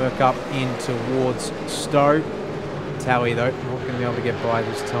and work up in towards Stowe. Tally, though, not going to be able to get by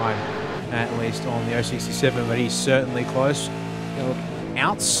this time, at least on the 067, but he's certainly close. Look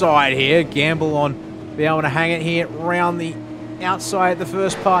outside here, gamble on be able to hang it here around the outside the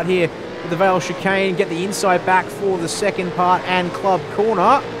first part here with the Vale chicane, get the inside back for the second part and club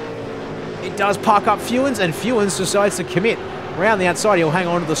corner. It does park up Fewens, and Fewens decides to commit around the outside. He'll hang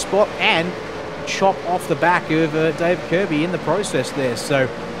on to the spot and chop off the back of David Kirby in the process there. So you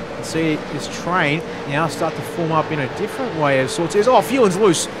can see this train now start to form up in a different way of sorts. Oh, Fewens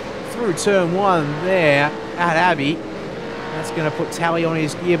loose through turn one there at Abbey. That's going to put Tally on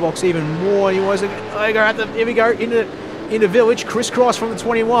his gearbox even more. He was here we go into Village, crisscross from the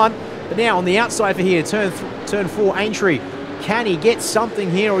 21. But now on the outside for here, turn 4, Aintree. Can he get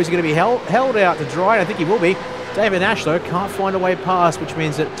something here, or is he going to be held out to dry? I think he will be. David Nash, though, can't find a way past, which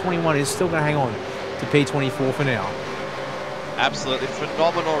means that 21 is still going to hang on to P24 for now. Absolutely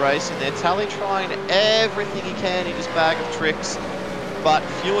phenomenal racing there. Tally trying everything he can in his bag of tricks, but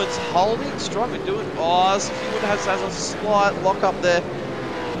Fewens holding strong and doing. Fewens has a slight lock up there.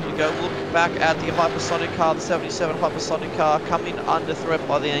 You go look back at the hypersonic car, the 77 hypersonic car, coming under threat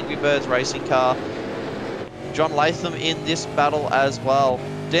by the Angry Birds racing car. John Latham in this battle as well.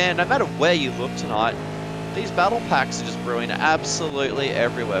 Dan, no matter where you look tonight, these battle packs are just brewing absolutely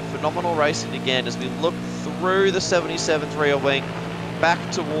everywhere. Phenomenal racing again as we look through the 77's rear wing,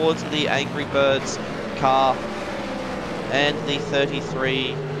 back towards the Angry Birds car and the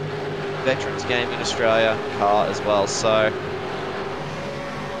 33 Veterans Gaming Australia car as well. So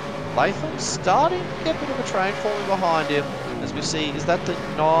Latham's starting to get a bit of a train falling behind him. As we see, is that the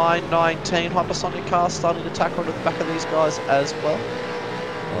 919 hypersonic car starting to tack onto the back of these guys as well?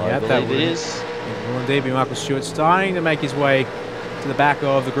 Yeah, I believe it is. It will indeed be Michael Stewart starting to make his way to the back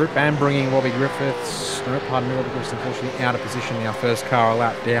of the group and bringing Robbie Griffiths, Robbie Griffiths unfortunately out of position now, first car a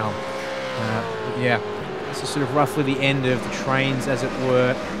lap down. Yeah, this is sort of roughly the end of the trains, as it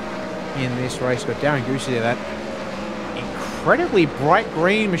were, in this race. Got Darren Goosey there, that incredibly bright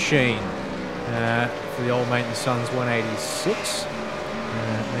green machine for the old mate and Sons 186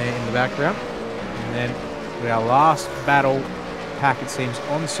 there in the background. And then with our last battle pack, it seems,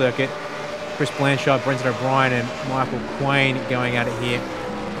 on circuit, Chris Blanchard, Brenton O'Brien and Michael Quain going at it here.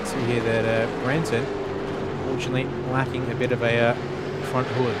 See here that Brenton, unfortunately, lacking a bit of a front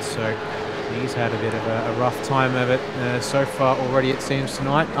hood, so he's had a bit of a rough time of it so far already, it seems,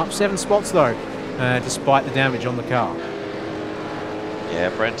 tonight. Up 7 spots, though, despite the damage on the car. Yeah,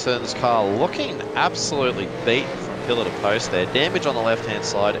 Brenton's car looking absolutely beat from pillar to post there. Damage on the left-hand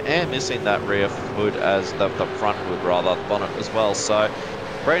side and missing that rear hood, as the front hood rather, the bonnet as well. So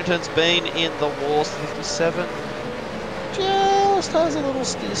Brenton's been in the wars. 57 just has a little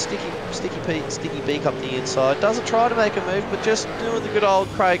sticky beak up the inside. Doesn't try to make a move, but just doing the good old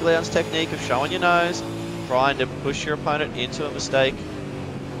Craig Lowndes technique of showing your nose, trying to push your opponent into a mistake.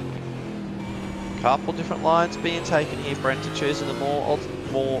 Couple different lines being taken here. Brenton choosing the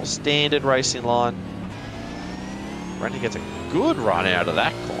more standard racing line. Brenton gets a good run out of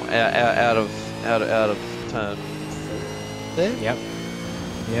that corner, out of turn 4 there. Yep.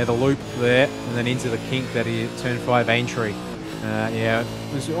 Yeah, the loop there, and then into the kink that he turn 5 Aintree. Yeah,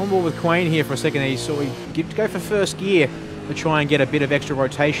 was on board with Quain here for a second. He saw he go for first gear to try and get a bit of extra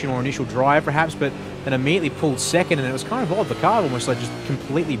rotation or initial drive, perhaps, but then immediately pulled second, and it was kind of odd. The car almost like just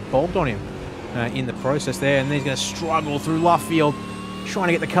completely bogged on him in the process there, and then he's going to struggle through Luffield, trying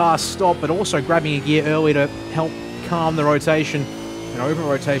to get the car stopped, but also grabbing a gear early to help calm the rotation, an over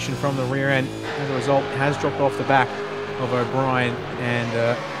rotation from the rear end. As a result, has dropped off the back of O'Brien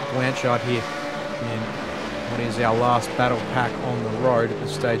and Blanchard here in what is our last battle pack on the road at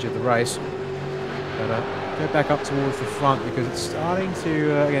this stage of the race. But go back up towards the front, because it's starting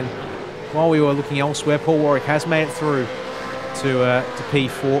to, again, while we were looking elsewhere, Paul Warwick has made it through to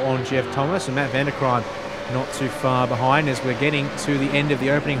P4 on Jeff Thomas, and Matt Vanderkraan not too far behind as we're getting to the end of the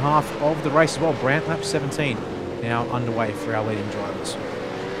opening half of the race as well. Brant, lap 17 now underway for our leading drivers.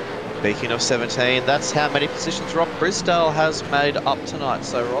 Speaking of 17, that's how many positions Rob Brisdale has made up tonight.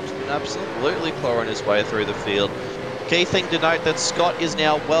 So Rob's been absolutely clawing his way through the field. Key thing to note that Scott is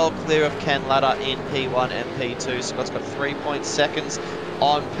now well clear of Ken Ladder in P1 and P2. Scott's got 3 seconds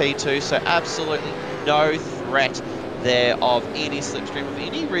on P2, so absolutely no threat there of any slipstream, of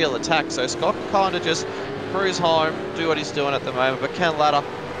any real attack. So Scott can kind of just cruise home, do what he's doing at the moment, but Ken Ladder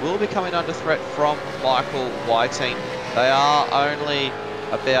will be coming under threat from Michael Whiting. They are only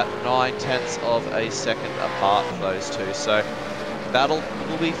about 9/10 of a second apart, those two. So battle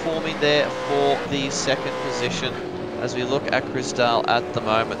will be forming there for the second position as we look at Chrisdale at the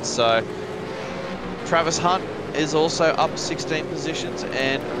moment. So Travis Hunt is also up 16 positions,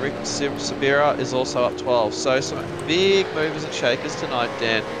 and Rick Sabira is also up 12. So some big movers and shakers tonight,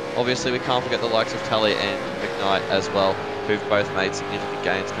 Dan. Obviously, we can't forget the likes of Tally and McKnight as well, who've both made significant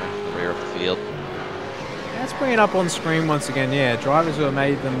gains going from the rear of the field. Let's bring it up on screen once again. Yeah, drivers who have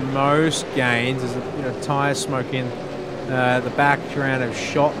made the most gains. There's a tyre smoke in the back round of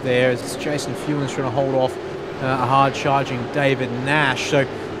shot there as Jason Fewens trying to hold off a hard-charging David Nash. So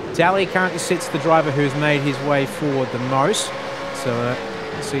Tally currently sits the driver who's made his way forward the most. So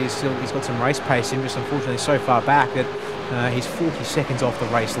see he's got some race pace in, just unfortunately so far back that he's 40 seconds off the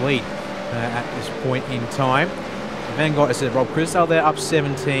race lead at this point in time. We've then got, as I said, Rob Chrisdale there, up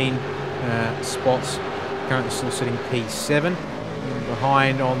 17 spots, currently still sitting P7. And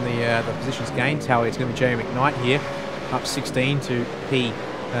behind on the positions gain tally, it's going to be Jerry McKnight here, up 16 to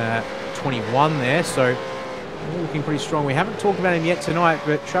P21 there. So looking pretty strong. We haven't talked about him yet tonight,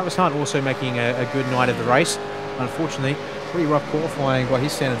 but Travis Hunt also making a good night of the race. Unfortunately, pretty rough qualifying by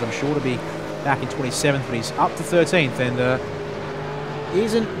his standards, I'm sure, to be back in 27th, but he's up to 13th and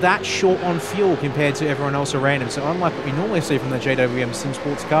isn't that short on fuel compared to everyone else around him. So unlike what we normally see from the JWM Sim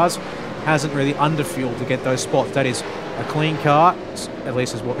Sports cars, hasn't really underfueled to get those spots. That is a clean car, at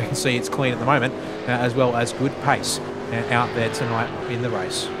least as what we can see, it's clean at the moment, as well as good pace out there tonight in the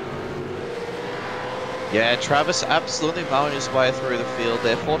race. Yeah, Travis absolutely mowing his way through the field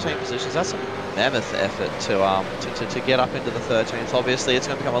there. 14 positions. That's a mammoth effort to get up into the 13th. Obviously, it's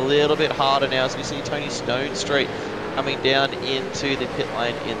going to become a little bit harder now as we see Tony Stone Street coming down into the pit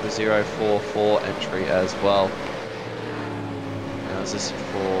lane in the 044 entry as well. Now, is this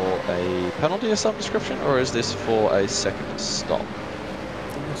for a penalty of some description, or is this for a second stop?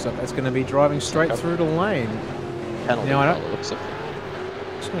 So that's going to be driving straight through the lane. Penalty, now, it looks like.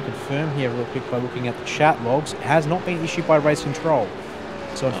 Just going to confirm here real quick by looking at the chat logs. It has not been issued by Race Control.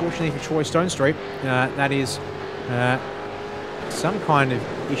 So unfortunately for Troy Stone Street, that is some kind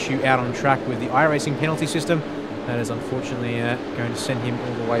of issue out on track with the iRacing penalty system. That is unfortunately going to send him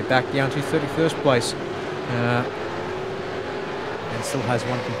all the way back down to 31st place. And still has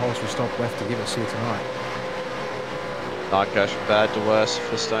one compulsory stop left to give us here tonight. Night goes from bad to worse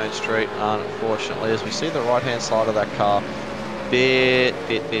for Stone Street, unfortunately, as we see the right-hand side of that car bit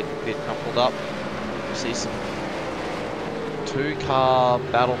crumpled up. We see some two-car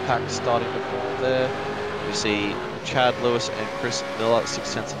battle packs starting to form there. We see Chad Lewis and Chris Miller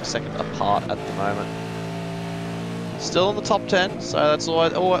 0.6 of a second apart at the moment. Still in the top 10, so that's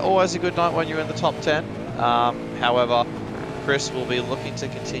always a good night when you're in the top 10. However, Chris will be looking to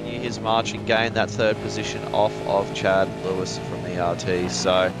continue his march and gain that third position off of Chad Lewis from the RT.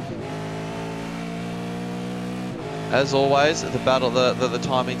 So, as always, the battle, the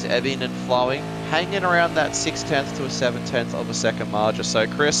timing's ebbing and flowing, hanging around that 0.6 to a 0.7 of a second margin. So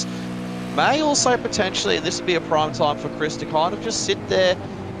Chris may also potentially, and this would be a prime time for Chris to kind of just sit there,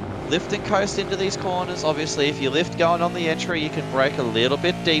 lift and coast into these corners. Obviously, if you lift going on the entry, you can brake a little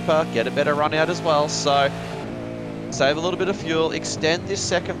bit deeper, get a better run out as well. So save a little bit of fuel, extend this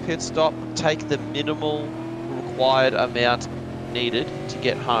second pit stop, take the minimal required amount needed to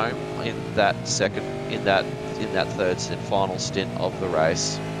get home in that third and final stint of the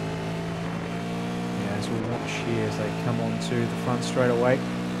race. Yeah, as we watch here as they come on to the front straight away.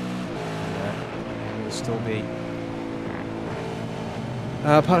 And will still be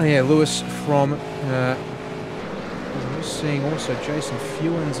pardon here, Lewis from I'm just seeing also Jason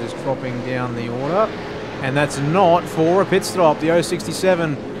Fewens is dropping down the order. And that's not for a pit stop. The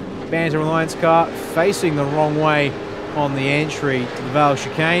 067 Banter Alliance car facing the wrong way on the entry to the Vale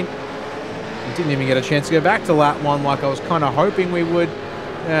chicane. We didn't even get a chance to go back to lap one like I was kind of hoping we would,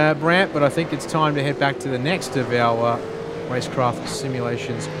 Brant, but I think it's time to head back to the next of our RaceKraft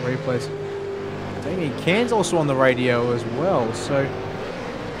simulations replays. Damien Cairns also on the radio as well, so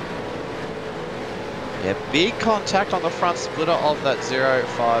Yeah, big contact on the front splitter of that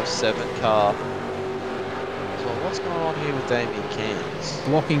 057 car. So what's going on here with Damien Cairns?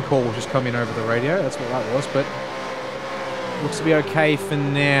 Blocking call just come in over the radio. That's what that was, but looks to be okay for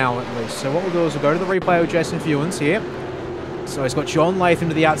now at least. So what we'll do is we'll go to the replay with Jason Fewens here. So he's got John Latham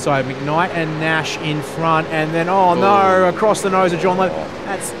to the outside, McKnight and Nash in front, and then, oh no, across the nose of John Latham.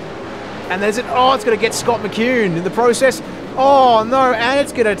 And there's it. Oh, it's going to get Scott McCune in the process. Oh no, and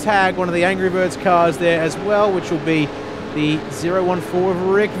it's going to tag one of the Angry Birds cars there as well, which will be the 014 of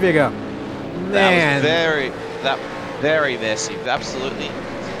Rick Vigor. Man. That was very messy. Absolutely.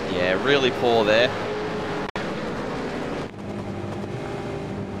 Yeah, really poor there.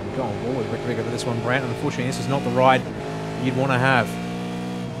 Go on board with Rick Vigor for this one, Brant. Unfortunately, this is not the ride you'd want to have.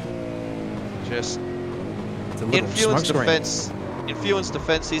 Just in Fewens'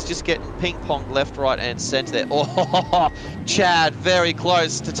 defense, he's just getting ping-ponged left, right, and centre there. Oh, Chad, very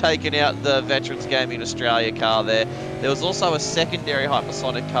close to taking out the Veterans Gaming Australia car there. There was also a secondary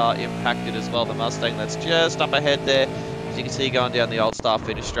hypersonic car impacted as well, the Mustang that's just up ahead there. As you can see, going down the old Star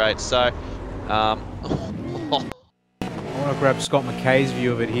finish straight. So, I want to grab Scott McKay's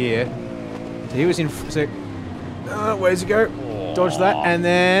view of it here. So he was in. So, where's he go? Dodge that, and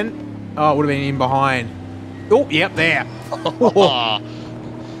then it would have been in behind. Oh, yep, there.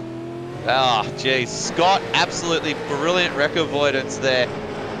 Geez, Scott, absolutely brilliant wreck avoidance there.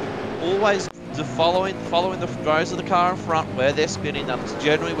 Always following the nose of the car in front where they're spinning. That's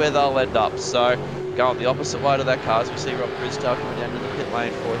generally where they'll end up. So, going the opposite way to that car as we see Rob Brisdale coming down to the pit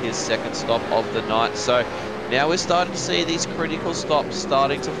lane for his second stop of the night. So, now we're starting to see these critical stops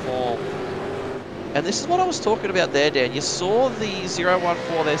starting to form. And this is what I was talking about there, Dan. You saw the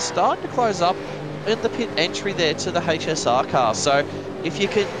 014 there starting to close up in the pit entry there to the HSR car. So if you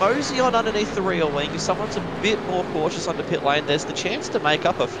can mosey on underneath the rear wing, if someone's a bit more cautious on the pit lane, there's the chance to make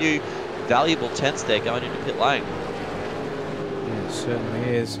up a few valuable tenths there going into pit lane. Yeah, it certainly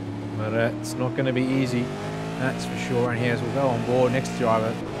is. But it's not going to be easy, that's for sure. And here as we'll go on board, next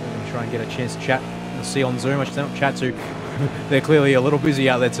driver, we're going to try and get a chance to chat and see on Zoom. I should not chat to. They're clearly a little busy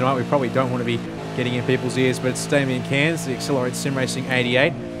out there tonight. We probably don't want to be getting in people's ears, but it's Damien Cairns, the Accelerated Sim Racing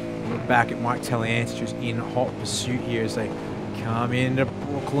 88. Look back at Mike Taliance, who's in hot pursuit here as they come into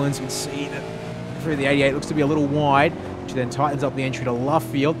Brooklands. You can see that through the 88 looks to be a little wide, which then tightens up the entry to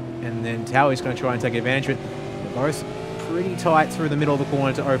Lovefield, and then Towie's going to try and take advantage of it. They're both pretty tight through the middle of the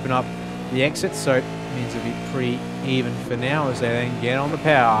corner to open up the exit, so it means it'll be pretty even for now as they then get on the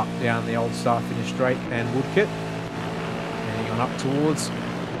power down the old Star finish straight and Woodcote. And on up towards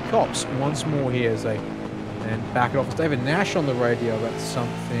Cops once more here as they then back it off. It's David Nash on the radio about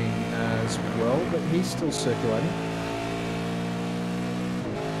something as well, but he's still circulating.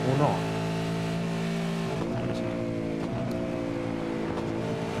 Or not.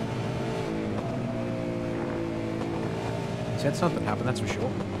 He's had something happen, that's for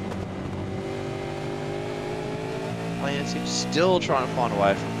sure. Lansing still trying to find a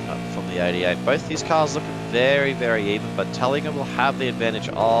way from the 88. Both these cars looking very, very even, but Tellingham will have the advantage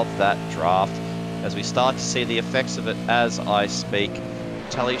of that draft as we start to see the effects of it as I speak.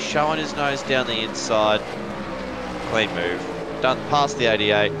 Tully's showing his nose down the inside. Clean move. Done past the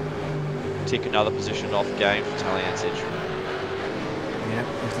 88. Tick another position off game for Taliancic. Yeah,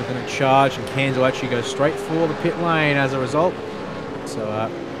 he's looking at charge, and Cairns will actually go straight for the pit lane as a result. So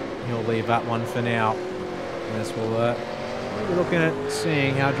he'll leave that one for now. As we'll be looking at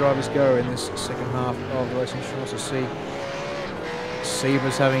seeing how drivers go in this second half of the race. I'm sure to see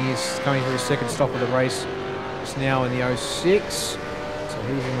Seaver's coming for his second stop of the race. It's now in the 06, so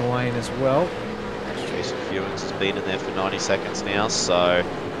he's in the lane as well. Jason Fewens has been in there for 90 seconds now, so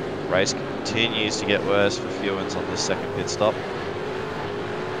the race continues to get worse for Fewens on this second pit stop.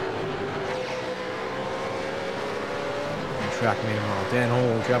 Track meanwhile, Dan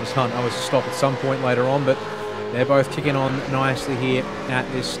Hall, Travis Hunt owes a stop at some point later on, but they're both kicking on nicely here at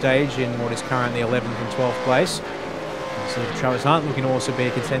this stage in what is currently 11th and 12th place. So Travis Hunt looking to also be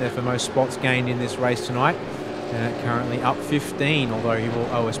a contender for most spots gained in this race tonight. Currently up 15, although he will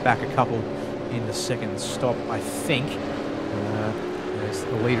owe us back a couple in the second stop, I think. As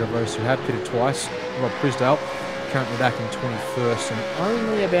the leader of those who have pitted twice, Rob Brisdale, currently back in 21st and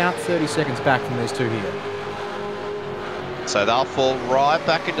only about 30 seconds back from these two here. So they'll fall right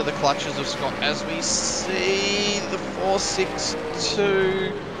back into the clutches of Scott as we see the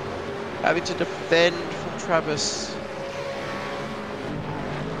 462 having to defend from Travis.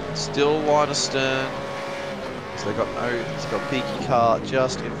 Still line astern. So they've got Peaky car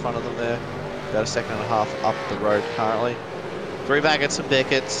just in front of them there. About a second and a half up the road currently. 3 Baggett's and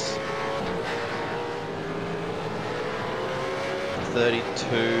Beckett's.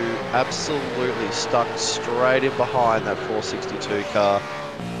 32 absolutely stuck straight in behind that 462 car,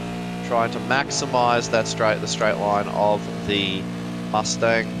 trying to maximize that the straight line of the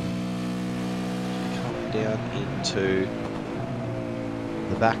Mustang. Come down into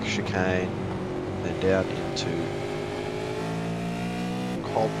the back chicane, then down into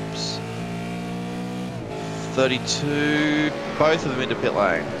Cobbs. 32, both of them into pit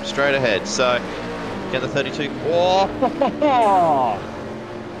lane, straight ahead. So, get the 32. Oh!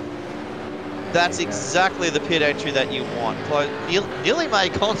 That's exactly the pit entry that you want. Nearly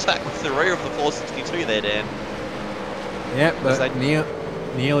made contact with the rear of the 462 there, Dan. Yep, but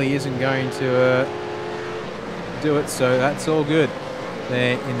nearly isn't going to do it, so that's all good.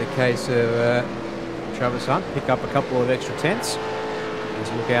 There, in the case of Travis Hunt, pick up a couple of extra tenths.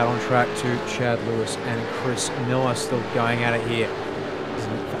 Let's look out on track to Chad Lewis and Chris Miller still going at it here. He's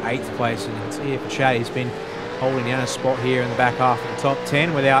for 8th place, and it's here for Chad. He's been holding down a spot here in the back half of the top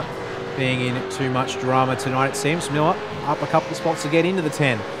 10 without being in too much drama tonight, it seems. Miller up a couple of spots to get into the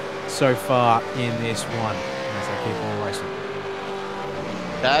 10 so far in this one as they keep on racing.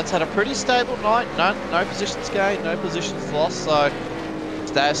 Dad's had a pretty stable night. No positions gained, no positions lost. So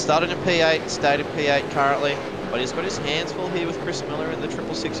Dad started in P8, stayed in P8 currently, but he's got his hands full here with Chris Miller in the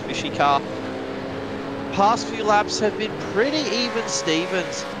 666 Fishy car. Past few laps have been pretty even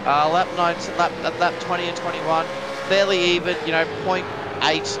Stevens. Lap 20 and 21, fairly even. You know,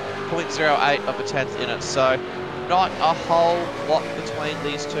 0.08 of a tenth in it. So not a whole lot between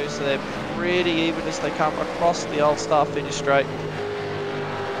these two. So they're pretty even as they come across the old Star finish straight.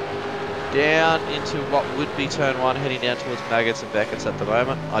 Down into what would be turn 1, heading down towards Maggots and Beckett's at the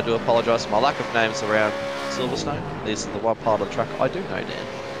moment. I do apologise for my lack of names around Silverstone. This is the one part of the track I do know, Dan.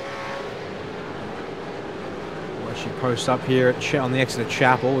 Well, she posts up here on the exit of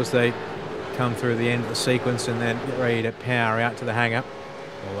Chapel as they come through the end of the sequence and then get ready to power out to the hangar.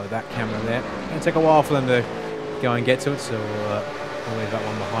 Although that camera there, it'll take a while for them to go and get to it, so we'll leave that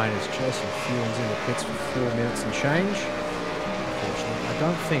one behind as Jason Fuel's in the pits for 4 minutes and change. I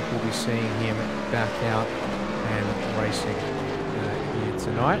don't think we'll be seeing him back out and racing here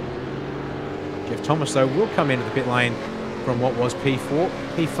tonight. Jeff Thomas, though, will come into the pit lane from what was P4.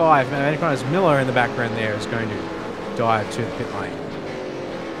 P5, as Miller in the background there is going to dive to the pit lane.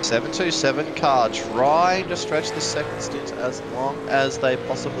 727 car trying to stretch the second stint as long as they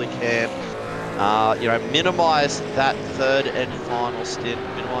possibly can. You know, minimise that third and final stint,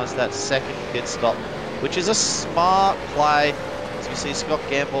 minimise that second pit stop, which is a smart play. As you see, Scott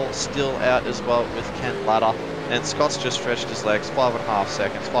Gamble still out as well with Ken Ladder, and Scott's just stretched his legs 5.5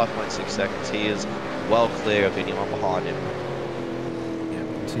 seconds, 5.6 seconds. He is well clear of anyone behind him. Yeah,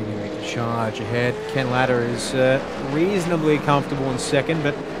 continuing to charge ahead. Ken Ladder is reasonably comfortable in second,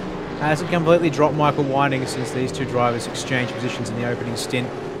 but hasn't completely dropped Michael Whiting since these two drivers exchanged positions in the opening stint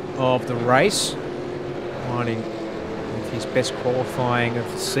of the race. Whiting with his best qualifying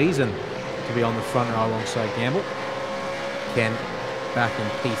of the season to be on the front row alongside Gamble. Ken back in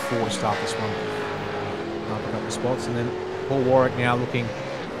P4 to start this one. Up a couple of spots, and then Paul Warwick now looking,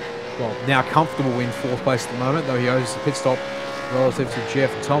 well, now comfortable in 4th place at the moment, though he owes the pit stop relative to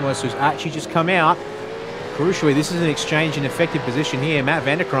Jeff Thomas, who's actually just come out. Crucially, this is an exchange in effective position here. Matt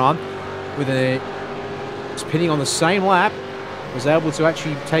Vanderkram, with was pitting on the same lap, was able to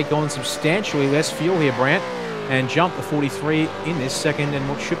actually take on substantially less fuel here, Brant, and jump the 43 in this second and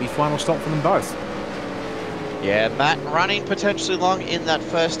what should be final stop for them both. Yeah, Matt running potentially long in that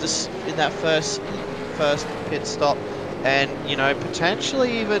first pit stop, and you know,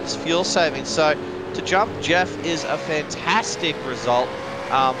 potentially even fuel saving. So to jump Jeff is a fantastic result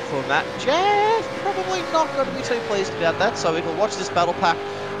for Matt. Jeff probably not going to be too pleased about that. So we can watch this battle pack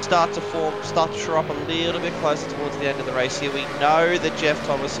start to show up a little bit closer towards the end of the race here. We know that Jeff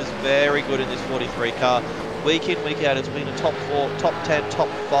Thomas is very good in this 43 car. Week in, week out, it's been a top 4, top 10, top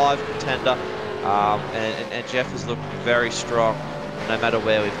 5 contender. And Jeff has looked very strong no matter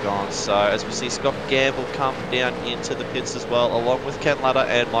where we've gone. So as we see Scott Gamble come down into the pits as well, along with Ken Ladder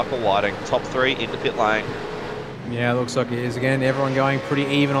and Michael Whiting, top 3 in the pit lane. Yeah, looks like it is again. Everyone going pretty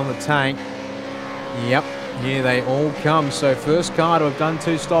even on the tank. Yep, here they all come. So first car to have done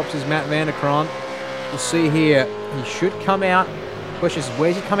 2 stops is Matt Vanderkram. We'll see here. He should come out. Question is,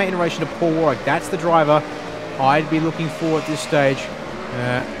 where's he come out in relation to Paul Warwick? That's the driver I'd be looking for at this stage.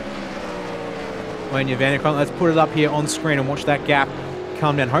 When you're Vanderkram, let's put it up here on screen and watch that gap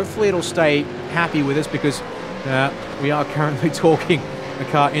come down. Hopefully it'll stay happy with us, because we are currently talking a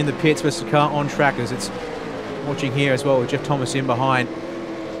car in the pits versus a car on track, as it's watching here as well with Jeff Thomas in behind,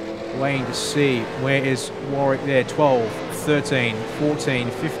 waiting to see where is Warwick there. 12, 13, 14,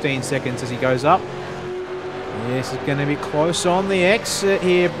 15 seconds as he goes up. This is going to be close on the exit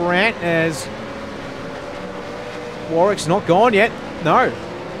here, Brant, as Warwick's not gone yet. No,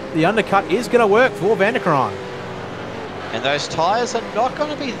 the undercut is going to work for Van der Kraan. And those tyres are not going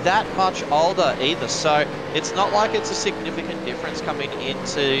to be that much older either, so it's not like it's a significant difference coming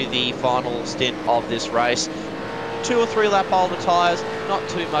into the final stint of this race. 2 or 3 lap older tyres, not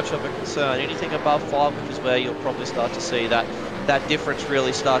too much of a concern. Anything above 5, which is where you'll probably start to see that difference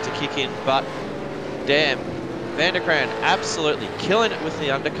really start to kick in. But damn, Van der Kraan absolutely killing it with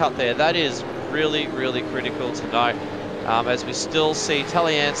the undercut there. That is really, really critical to note, as we still see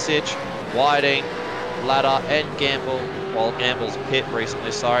Talyancic, Whiting, Ladder and Gamble. Well, Gamble's pit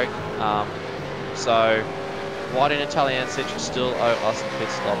recently, sorry. So Whiting and Talyancic still owe us a pit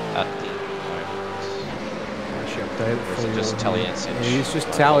stop at the moment. Or is it just Talyancic? He's just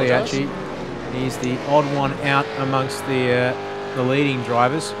Tally, actually. He's the odd one out amongst the leading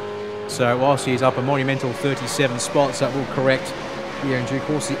drivers. So whilst he's up a monumental 37 spots, that will correct here in due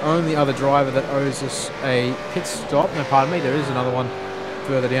course. The only other driver that owes us a pit stop, no, pardon me, there is another one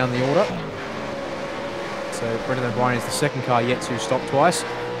further down the order. So Brendan O'Brien is the second car yet to stop twice.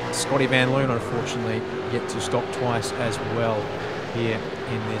 Scotty Van Loon, unfortunately, yet to stop twice as well here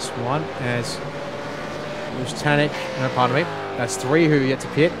in this one. As Tanik, no, pardon me, that's 3 who are yet to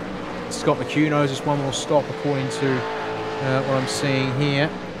pit. Scott McHugh knows just one more stop according to what I'm seeing here.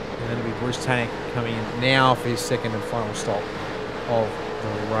 And then it'll be Bruce Tanik coming in now for his second and final stop of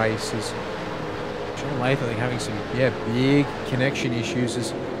the races. John Latham, I think, having some big connection issues.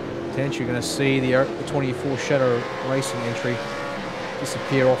 As potentially going to see the 24 Shadow Racing entry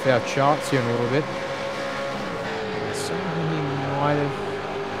disappear off our charts here in a little bit. So he might have.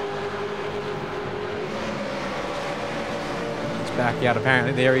 It's back out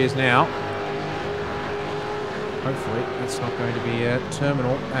apparently. There he is now. Hopefully that's not going to be a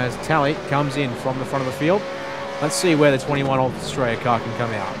terminal as Tally comes in from the front of the field. Let's see where the 21 Australia car can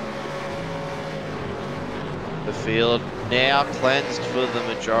come out. The field now cleansed for the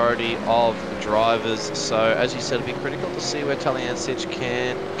majority of the drivers, so as you said, it'll be critical to see where Talyancic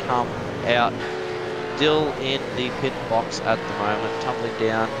can come out. Still in the pit box at the moment, tumbling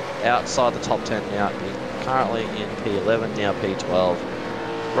down outside the top 10 now. He's currently in P11, now P12.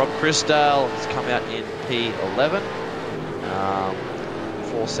 Rob Chrisdale has come out in P11.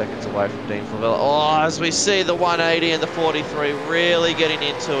 4 seconds away from Dean Favela. Oh, as we see the 180 and the 43 really getting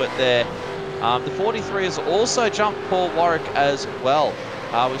into it there. The 43 has also jumped Paul Warwick as well.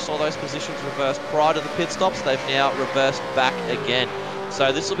 We saw those positions reversed prior to the pit stops. They've now reversed back again.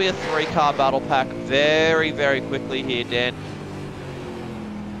 So this will be a 3-car battle pack very, very quickly here, Dan.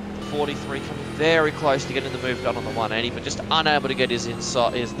 The 43 coming very close to getting the move done on the 180, but just unable to get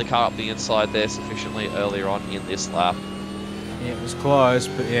the car up the inside there sufficiently earlier on in this lap. Yeah, it was close,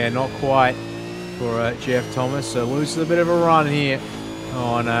 but yeah, not quite for Jeff Thomas. So loses a bit of a run here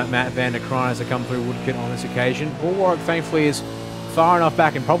on Matt Van der Kraan as they come through Woodpit on this occasion. Paul Warwick, thankfully, is far enough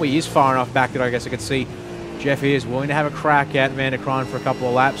back, and probably is far enough back that I guess I could see Jeff here is willing to have a crack at Van der Kraan for a couple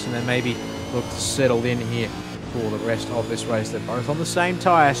of laps and then maybe look to settle in here for the rest of this race. They're both on the same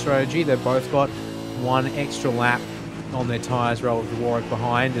tyre strategy. They've both got 1 extra lap on their tyres relative to Warwick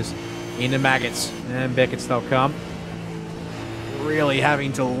behind. As into Maggots and Beckett's they'll come. Really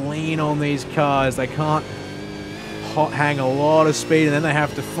having to lean on these cars. They can't hang a lot of speed, and then they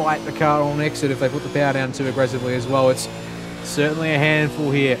have to fight the car on exit if they put the power down too aggressively as well. It's certainly a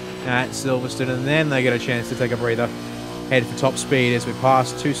handful here at Silverstone, and then they get a chance to take a breather, head for top speed as we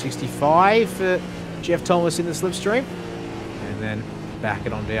pass 265 for Jeff Thomas in the slipstream, and then back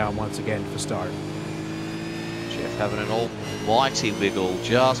it on down once again for Stowe. Jeff having an almighty wiggle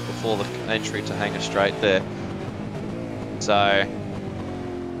just before the entry to hang a straight there. So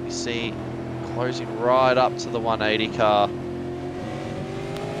we see closing right up to the 180 car.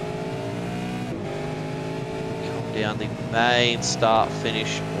 Come down the main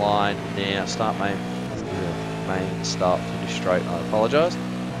start-finish line now. Main start-finish straight. I apologise.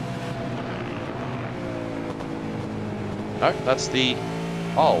 No, that's the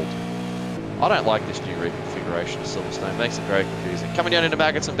old. I don't like this new reconfiguration of Silverstone. It makes it very confusing. Coming down into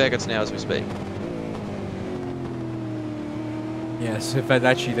Maggots and Beckett's now as we speak. Yes, in fact,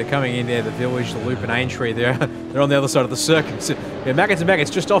 actually, they're coming in there, the village, the loop and Aintree. They're on the other side of the circuit. So, yeah, Maggots and Beckett's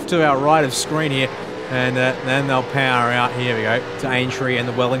just off to our right of screen here. And then they'll power out, here we go, to Aintree and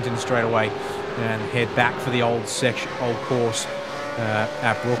the Wellington straight away. And head back for the old course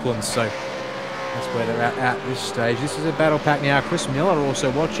at Brooklyn. So that's where they're at this stage. This is a battle pack now. Chris Miller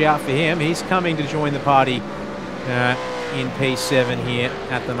also, watch out for him. He's coming to join the party in P7 here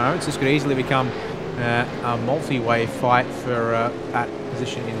at the moment. So this could easily become a multi-way fight for that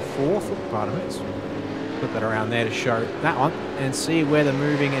position in 4th. Pardon me. put that around there to show that one and see where the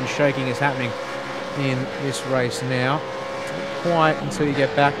moving and shaking is happening in this race now. Quiet until you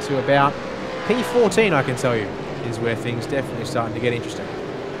get back to about P14, I can tell you, is where things definitely starting to get interesting.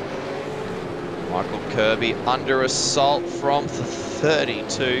 Michael Kirby under assault from the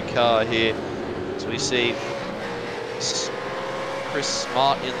 32 car here. So we see Chris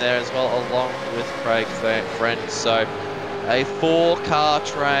Smart in there as well, along with Craig Friend. So a 4-car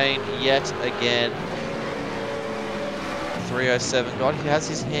train yet again. 307 God, he has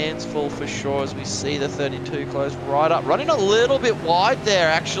his hands full for sure as we see the 32 close right up. Running a little bit wide there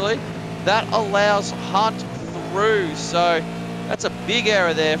actually. That allows Hunt through. So that's a big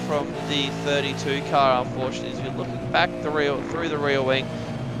error there from the 32 car, unfortunately, as we're looking back through the rear wing.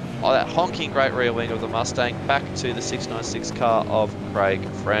 Oh, that honking great rear wing of the Mustang back to the 696 car of Craig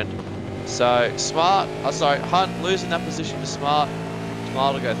Friend. So Hunt losing that position to Smart.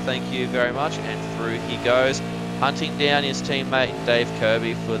 Smart will go thank you very much, and through he goes, hunting down his teammate Dave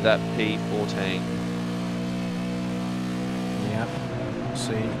Kirby for that P14. Yeah, we'll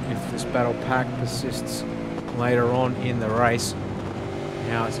see if this battle pack persists later on in the race.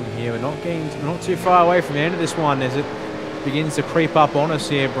 Now it's in here. We're not too far away from the end of this one as it begins to creep up on us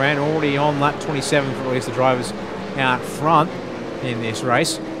here. Brand already on lap 27 for at least the drivers out front in this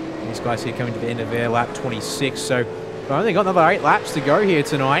race. These guys here coming to the end of their lap 26. So we've only got another 8 laps to go here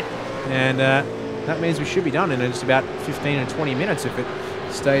tonight, and that means we should be done in just about 15 and 20 minutes if it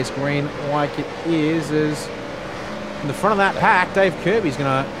stays green like it is. As in the front of that pack, Dave Kirby's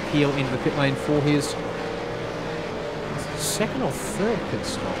going to peel into the pit lane for his second or third pit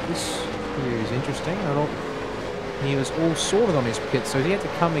stop. This here is interesting. I thought he was all sorted on his pit, so he had to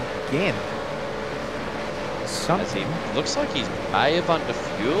come again. He looks like he may have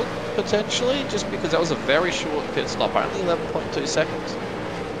underfueled potentially, just because that was a very short pit stop, only 11.2 seconds.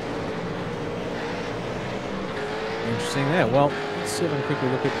 Interesting there. Well, let's see if I can quickly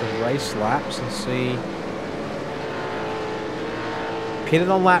look at the race laps and see. Pitted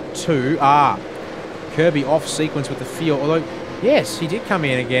on lap 2. Kirby off sequence with the field. Although, yes, he did come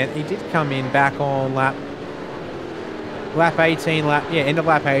in again. He did come in back on lap 18. End of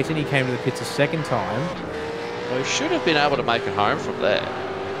lap 18. He came to the pits a second time. Well, he should have been able to make it home from there.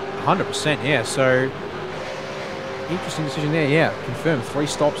 100%, yeah. So, interesting decision there. Yeah, confirmed. 3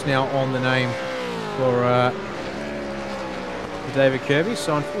 stops now on the name for David Kirby.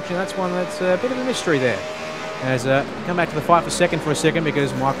 So, unfortunately, that's one that's a bit of a mystery there. As come back to the fight for a second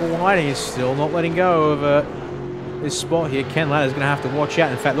because Michael Whiting is still not letting go of this spot here. Ken Latter's going to have to watch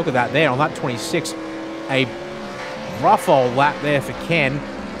out. In fact, look at that there on lap 26. A rough old lap there for Ken,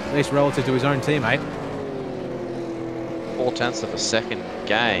 at least relative to his own teammate. 0.4 of a second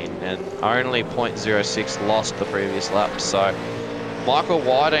gain and only 0.06 lost the previous lap. So Michael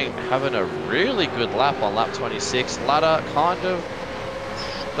Whiting having a really good lap on lap 26. Ladder kind of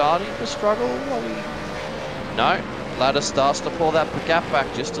starting to struggle. No, Ladder starts to pull that gap back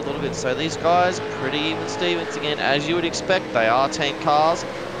just a little bit. So these guys pretty even Stevens again, as you would expect. They are team cars,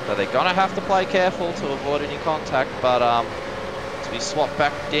 so they're gonna have to play careful to avoid any contact. But as we swap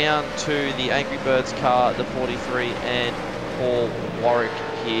back down to the Angry Birds car, the 43 and Paul Warwick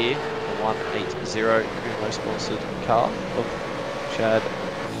here, the 180 Kumo sponsored car of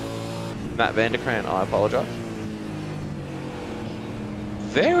Matt Vanderkrant, I apologise.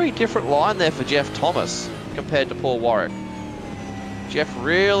 Very different line there for Jeff Thomas compared to Paul Warwick. Jeff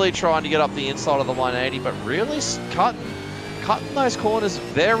really trying to get up the inside of the 180, but really cutting those corners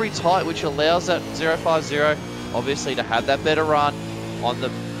very tight, which allows that 050 obviously to have that better run on the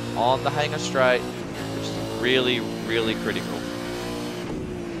hanger straight, which is really, really critical.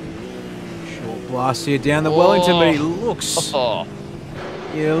 Short blast here down the Wellington, but he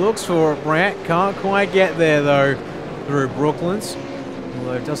looks for it, Brant. Can't quite get there though through Brooklands.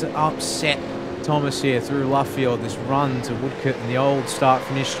 Although it doesn't upset Thomas here through Luffield, this run to Woodcote and the old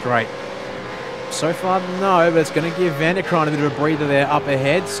start-finish straight. So far, no, but it's going to give Vanderkrant a bit of a breather there up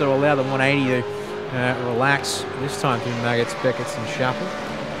ahead, so allow the 180 to relax this time through Nuggets, Beckett's and Chappell.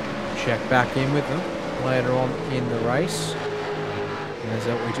 Check back in with them later on in the race. As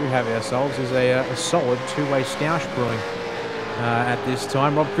what we do have ourselves is a solid two-way stoush brewing at this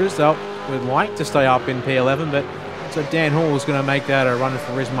time. Rob Crisdale would like to stay up in P11, but so Dan Hall is going to make that a run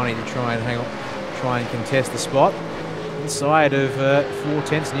for his money to try and contest the spot. Inside of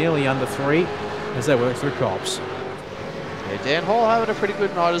 4/10, nearly under 3, as they work through cops. Yeah, Dan Hall having a pretty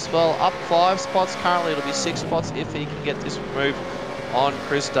good night as well. Up 5 spots currently. It'll be 6 spots if he can get this move on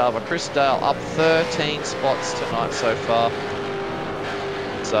Crisdale. But Crisdale up 13 spots tonight so far.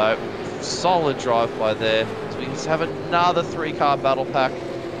 So solid drive by there. So we just have another 3-car battle pack.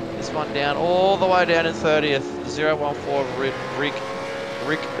 This one down all the way down in 30th. 014 Rick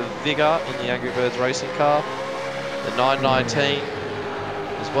Vigor in the Angry Birds racing car. The 919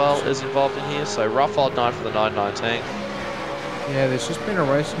 as well is involved in here. So rough old night for the 919. Yeah, there's just been a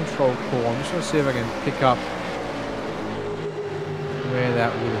race control call. I'm just going to see if I can pick up where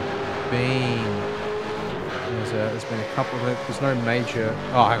that would have been. There's been a couple of... There's no major...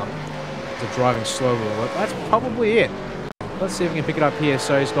 Oh, hang on. It's a driving slowly alert. That's probably it. Let's see if we can pick it up here.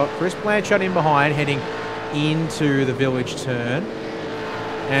 So he's got Chris Blanchard in behind, heading into the village turn.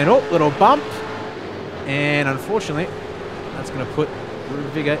 And, oh, little bump. And unfortunately, that's going to put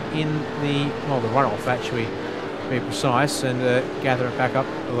Vigor in the runoff, actually, to be precise, and gather it back up.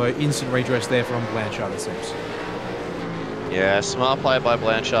 Although instant redress there from Blanchard, it seems. Yeah, smart play by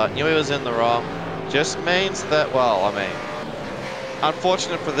Blanchard. Knew he was in the wrong. Just means that, well, I mean,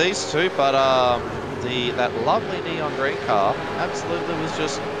 unfortunate for these two, but that lovely neon green car absolutely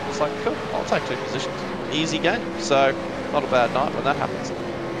was like, cool, I'll take 2 positions. Easy game. So, not a bad night when that happens.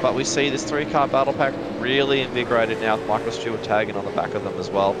 But we see this 3-car battle pack really invigorated now with Michael Stewart tagging on the back of them as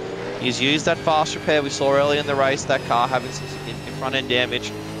well. He's used that fast repair we saw early in the race, that car having some significant front-end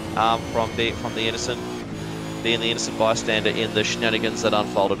damage from being the innocent bystander in the shenanigans that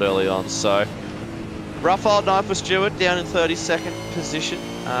unfolded early on. So, rough old night for Stewart, down in 32nd position.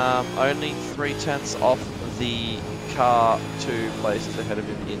 Only 3/10 off the car, 2 places ahead of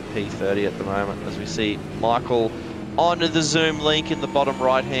him in P30 at the moment, as we see Michael onto the Zoom link in the bottom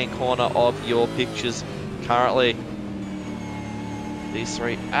right-hand corner of your pictures currently. These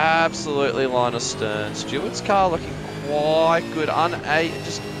 3 absolutely line astern. Stewart's car looking quite good.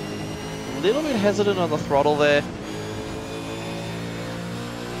 Just a little bit hesitant on the throttle there.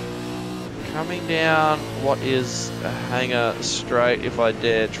 Coming down what is a hanger straight, if I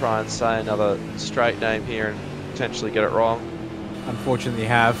dare try and say another straight name here and potentially get it wrong. Unfortunately, you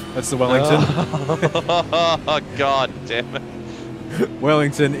have. That's the Wellington. Oh, God damn it.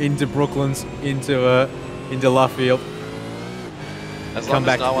 Wellington into Brooklands, into Luffield. As long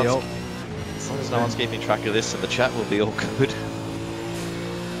as no one's keeping track of this, and the chat will be all good.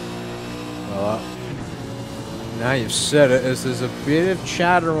 Well, now you've said it, as there's a bit of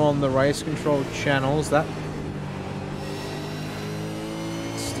chatter on the race control channels that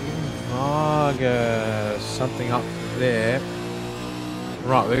Steven Varga, something up there.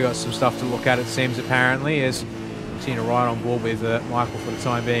 Right, we've got some stuff to look at, it seems, apparently, as Tina right on board with Michael for the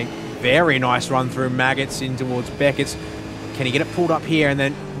time being. Very nice run through Maggots in towards Beckett's. Can he get it pulled up here and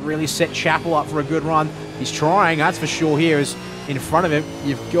then really set Chappell up for a good run? He's trying, that's for sure. Here is in front of him,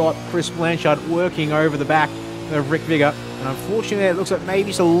 you've got Chris Blanchard working over the back of Rick Vigor. And unfortunately, it looks like maybe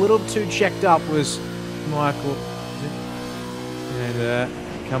he's a little too checked up was Michael. And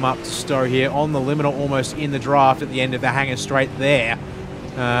come up to Stowe here on the limiter, almost in the draft at the end of the hanger straight there.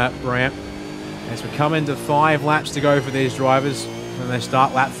 Ramp. As we come into 5 laps to go for these drivers, and they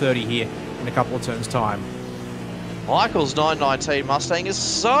start lap 30 here in a couple of turns' time. Michael's 919 Mustang is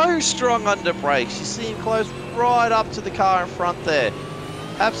so strong under brakes. You see him close right up to the car in front there.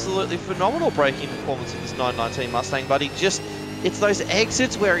 Absolutely phenomenal braking performance of this 919 Mustang, but it's those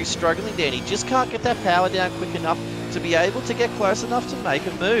exits where he's struggling down. He just can't get that power down quick enough to be able to get close enough to make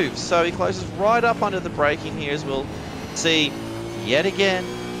a move. So he closes right up under the braking here, as we'll see yet again.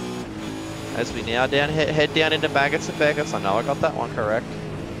 As we now head down into Maggots and Beckett's. I know I got that one correct.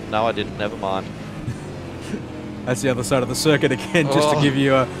 No, I didn't. Never mind. That's the other side of the circuit again, just to give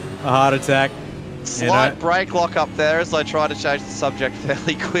you a heart attack. Slight brake lock up there as I try to change the subject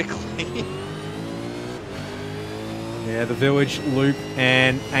fairly quickly. Yeah, the Village, Loop,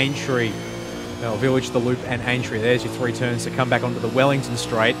 and Aintree. No, Village, the Loop, and Aintree. There's your 3 turns to come back onto the Wellington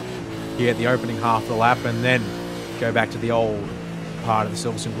straight here at the opening half of the lap, and then go back to the old part of the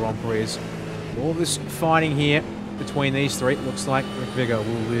Silverstone Grand Prix. All this fighting here between these 3. It looks like Rick Vigor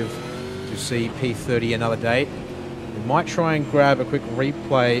will live to see P30 another day. We might try and grab a quick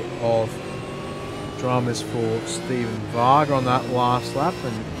replay of dramas for Steven Varga on that last lap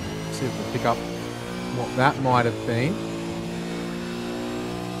and see if we'll pick up what that might have been.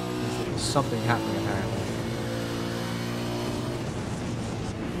 There's something happening apparently.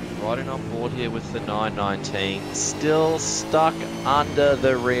 Riding on board here with the 919, still stuck under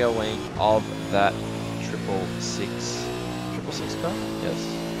the rear wing of that 666 car? Yes.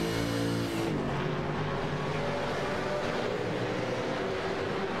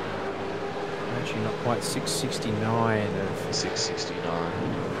 Actually not quite 669 of 669.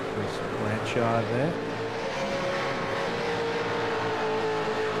 Chris Blanchard there.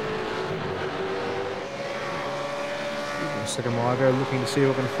 A second while ago, looking to see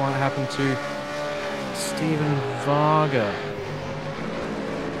what can find happen to Steven Varga.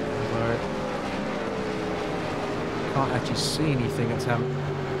 can't actually see anything that's having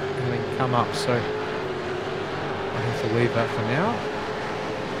come up, so I have to leave that for now.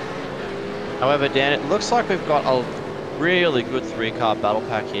 However, Dan, it looks like we've got a really good 3-car battle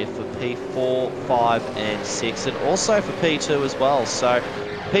pack here for P4, 5, and 6, and also for P2 as well. So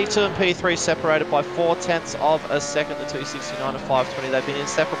P2 and P3 separated by 0.4 of a second, the 269 and 520. They've been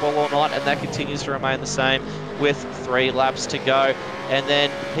inseparable all night, and that continues to remain the same with 3 laps to go. And then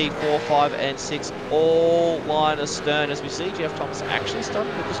P4, 5, and 6 all line astern, as we see Jeff Thomas actually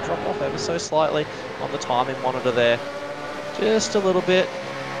starting to just drop off ever so slightly on the timing monitor there. Just a little bit.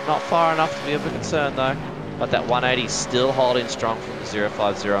 Not far enough to be of a concern though. But that 180 still holding strong from the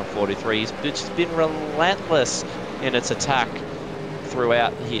 050 and 43. He's just been relentless in its attack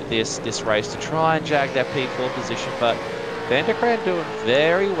throughout this race to try and jag that P4 position. But Van der Kraan doing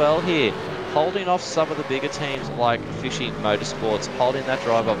very well here, holding off some of the bigger teams like Fishy Motorsports, holding that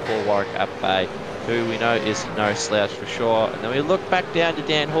driver Paul Warwick at bay, who we know is no slouch for sure. And then we look back down to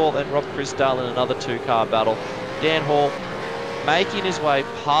Dan Hall and Rob Christdale in another 2-car battle. Dan Hall making his way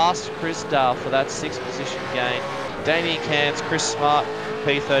past Christdale for that 6th position gain. Damien Cairns, Chris Smart,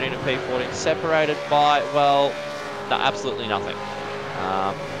 P13 and P14 separated by, well, no, absolutely nothing.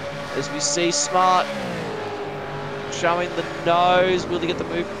 As we see Smart showing the nose, will he get the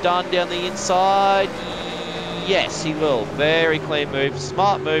move done down the inside? Yes, he will. Very clean move.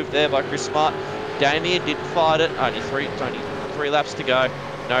 Smart move there by Chris Smart. Damien didn't fight it. Only three laps to go.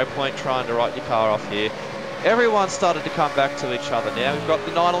 No point trying to write your car off here. Everyone started to come back to each other now. We've got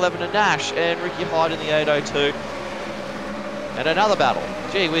the 911 and Nash and Ricky Hyde in the 802. And another battle.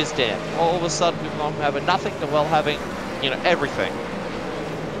 Gee whiz, Dan. All of a sudden we've gone from having nothing to, well, having, you know, everything.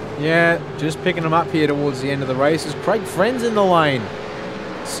 Yeah, just picking them up here towards the end of the race is Craig Friends in the lane.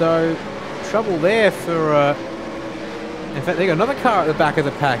 So, trouble there for... in fact, they got another car at the back of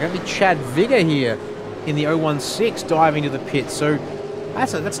the pack. That'd be Chad Vigor here in the 016 diving to the pit. So,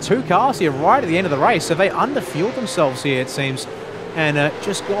 that's 2 cars here right at the end of the race. So they underfueled themselves here, it seems, and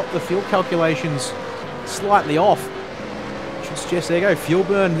just got the fuel calculations slightly off. Just there you go, fuel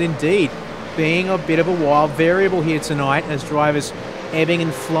burn indeed being a bit of a wild variable here tonight as drivers ebbing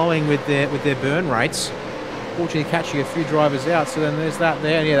and flowing with their burn rates. Fortunately catching a few drivers out, so then there's that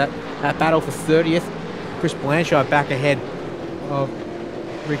there. Yeah, that battle for 30th. Chris Blanchard back ahead of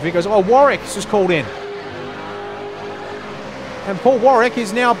Rick Vickers. Oh, Warwick's just called in. And Paul Warwick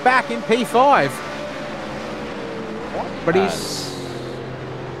is now back in P5. But he's...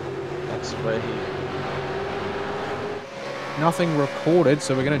 That's where he... Nothing recorded,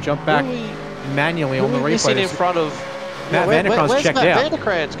 so we're going to jump back manually on the replay. Missing in front of... Matt Van der Kraan's checked out. Van der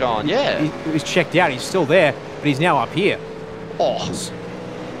Kraan's gone, yeah. He's checked out. He's still there, but he's now up here. Oh.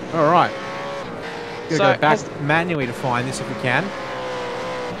 All right. Gonna go back manually to find this if we can.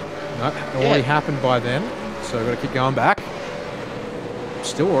 No, it already happened by then, so we've got to keep going back.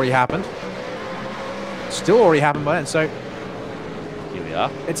 Still already happened. Still already happened by then, so... Here we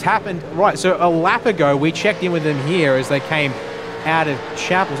are. It's happened, right, so a lap ago we checked in with them here as they came out of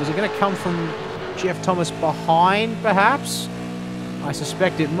Chapels. Is it going to come from Jeff Thomas behind, perhaps? I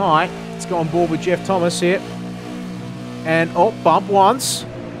suspect it might. Let's go on board with Jeff Thomas here. And, oh, bump once.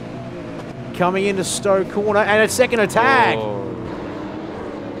 Coming into Stowe corner, and a second attack. Oh.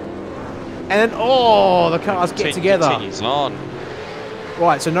 And then, oh, the cars get together. Continues on.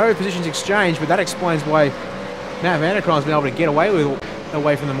 Right, so no positions exchanged, but that explains why Matt Van der Kraan's been able to get away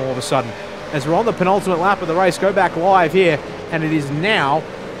from them all of a sudden. As we're on the penultimate lap of the race, go back live here, and it is now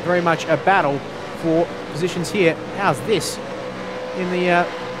very much a battle for positions here. How's this? In the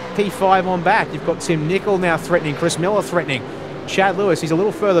P5 on back, you've got Tim Nicol now threatening, Chris Miller threatening. Chad Lewis, he's a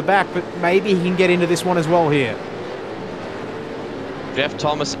little further back, but maybe he can get into this one as well here. Jeff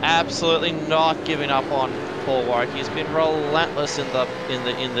Thomas absolutely not giving up on Paul Warwick. He's been relentless in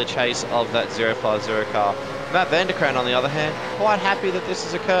the chase of that 050 car. Matt Van der Kraan, on the other hand, quite happy that this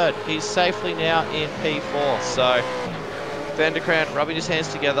has occurred. He's safely now in P4. So Van der Kraan rubbing his hands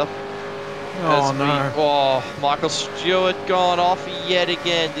together. Oh no! Michael Stewart gone off yet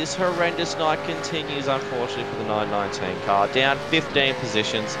again. This horrendous night continues, unfortunately, for the 919 car. Down 15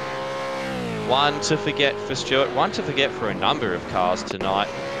 positions. One to forget for Stewart, one to forget for a number of cars tonight,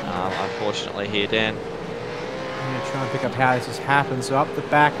 unfortunately here, Dan. I'm going to try and pick up how this has happened. So up the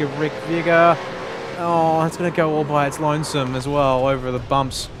back of Rick Vigor. Oh, it's going to go all by its lonesome as well over the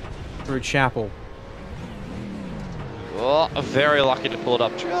bumps through Chapel. Oh, very lucky to pull it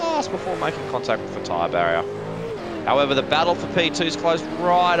up just before making contact with the tyre barrier. However, the battle for P2 is closed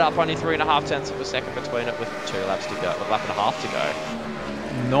right up, only 3.5 of a second between it with 2 laps to go, a lap and a half to go.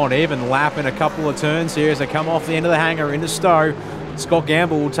 Not even lapping a couple of turns here as they come off the end of the hangar into Stowe. Scott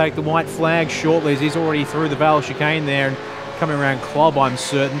Gamble will take the white flag shortly, as he's already through the Vale chicane there and coming around Club, I'm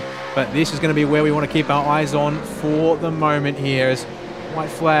certain. But this is going to be where we want to keep our eyes on for the moment here, as white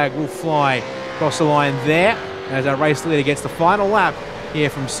flag will fly across the line there as our race leader gets the final lap here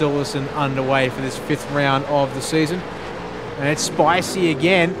from Silverstone underway for this 5th round of the season. And it's spicy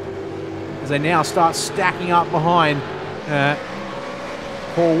again as they now start stacking up behind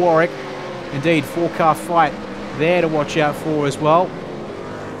Paul Warwick. Indeed, 4-car fight there to watch out for as well.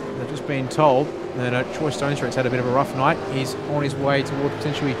 They've just been told that Troy Stonestreet's had a bit of a rough night. He's on his way toward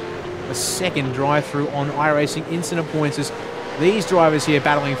potentially a second drive-through on iRacing incident points, as these drivers here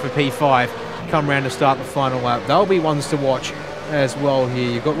battling for P5 come round to start the final lap. They'll be ones to watch as well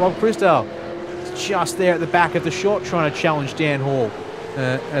here. You've got Rob Crisdale just there at the back of the shot trying to challenge Dan Hall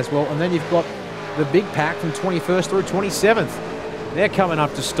as well. And then you've got the big pack from 21st through 27th. They're coming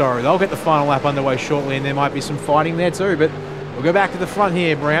up to Stowe. They'll get the final lap underway shortly, and there might be some fighting there too. But we'll go back to the front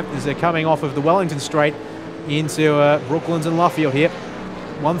here, Bram, as they're coming off of the Wellington Straight into Brooklands and Luffield here.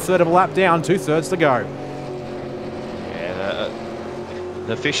 1/3 of a lap down, 2/3 to go. Yeah,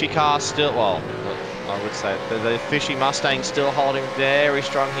 the Fishy car still, well, I would say the Fishy Mustang still holding very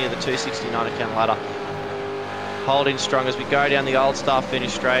strong here, the 269 account ladder. Holding strong as we go down the Old Star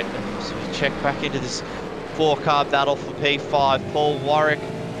finish straight. And so we check back into this 4-car battle for P5. Paul Warwick,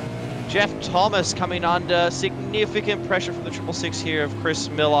 Jeff Thomas coming under significant pressure from the 666 here of Chris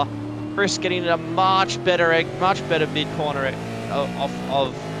Miller. Chris getting a much better mid-corner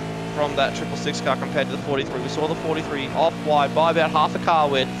from that 666 car compared to the 43. We saw the 43 off wide by about half a car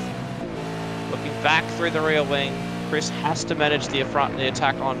width. Looking back through the rear wing, Chris has to manage the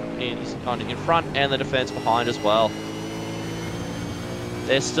attack in front and the defense behind as well.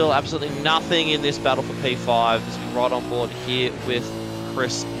 There's still absolutely nothing in this battle for P5 as we ride on board here with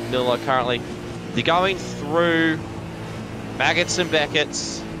Chris Miller currently. They're going through Maggots and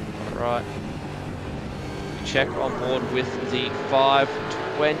Beckett's. All right. Check on board with the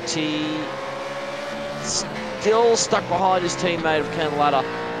 520. Still stuck behind his teammate of Ken Latta.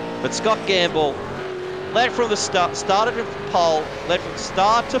 But Scott Gamble led from the start, started from pole, led from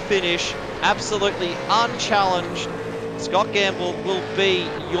start to finish, absolutely unchallenged. Scott Gamble will be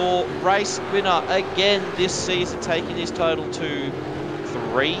your race winner again this season, taking his total to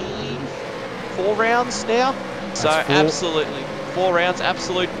 4 rounds now. So absolutely 4 rounds,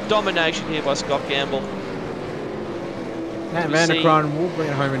 absolute domination here by Scott Gamble. Matt Vanderkron will bring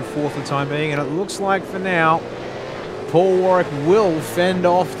it home in 4th for the time being, and it looks like for now, Paul Warwick will fend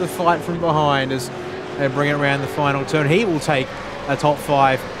off the fight from behind as they bring it around the final turn. He will take a top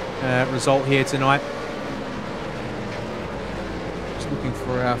 5 result here tonight. Just looking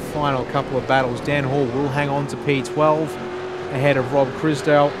for our final couple of battles. Dan Hall will hang on to P12 ahead of Rob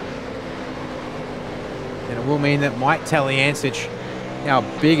Crisdale. And it will mean that Mike Taliancic, our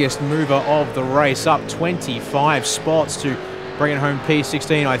biggest mover of the race, up 25 spots to bring it home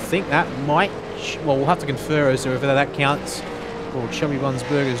P16. I think that might, well, we'll have to confer as to whether that counts for Chubby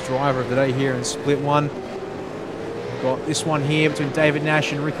Bunsberger's driver of the day here in split 1. We've got this one here between David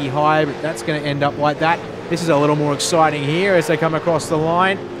Nash and Ricky High, but that's going to end up like that. This is a little more exciting here as they come across the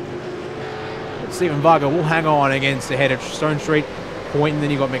line. But Stephen Varga will hang on against the head of Stone Street Point, and then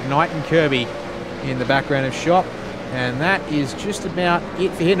you've got McKnight and Kirby in the background of shop. And that is just about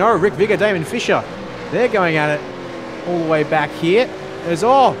it for here. No, Rick Vigor, Damon Fisher, they're going at it all the way back here. Is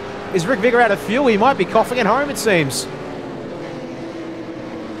Rick Vigor out of fuel? He might be coughing at home, it seems.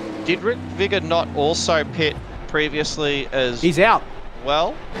 Did Rick Vigor not also pit previously as... He's out.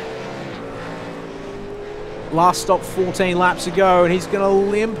 Well? Last stop 14 laps ago, and he's going to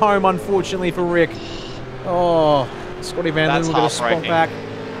limp home, unfortunately, for Rick. Oh, Scotty Van Linden will get a spot back.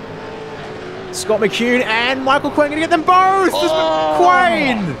 Scott McCune and Michael Quain going to get them both! Oh.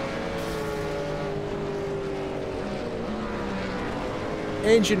 Quain!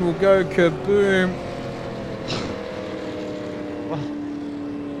 Engine will go kaboom.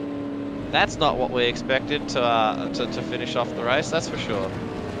 That's not what we expected to finish off the race, that's for sure.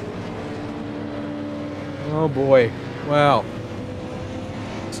 Oh boy, wow.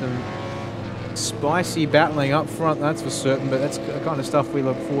 Some spicy battling up front, that's for certain, but that's the kind of stuff we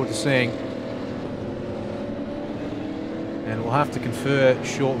look forward to seeing. And we'll have to confer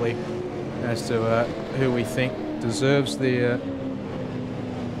shortly as to who we think deserves the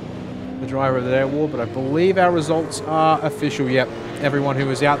Driver of the Day award, but I believe our results are official. Yep, everyone who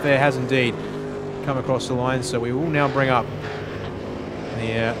was out there has indeed come across the line, so we will now bring up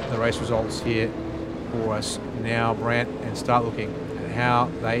the race results here for us now, Brant, and start looking at how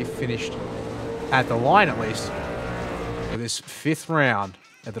they finished at the line, at least, for this 5th round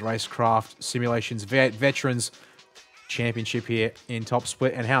at the RaceKraft Simulations V8 Veterans Championship here in top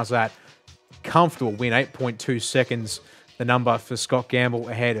split. And how's that? Comfortable win, 8.2 seconds, the number for Scott Gamble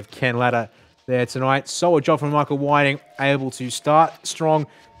ahead of Ken Latta there tonight. Solid job from Michael Whiting, able to start strong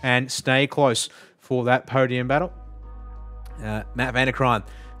and stay close for that podium battle. Matt Vanderkraan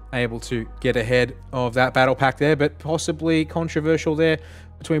able to get ahead of that battle pack there, but possibly controversial there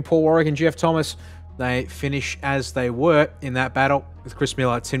between Paul Warwick and Jeff Thomas. They finish as they were in that battle, with Chris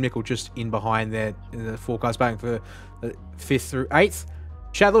Miller, Tim Nicol just in behind there in the forecast batting for the 5th through 8th.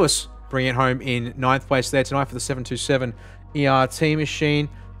 Chad Lewis bringing it home in 9th place there tonight for the 727 ERT machine.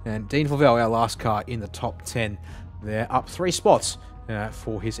 And Dean Flavell, our last car, in the top 10. They're up 3 spots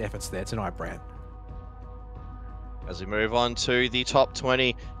for his efforts there tonight, Brad. As we move on to the top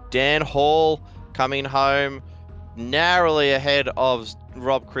 20, Dan Hall coming home narrowly ahead of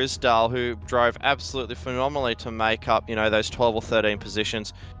Rob Crisdale, who drove absolutely phenomenally to make up, those 12 or 13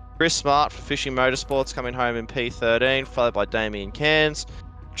 positions. Chris Smart for Fishing Motorsports coming home in P13, followed by Damien Cairns.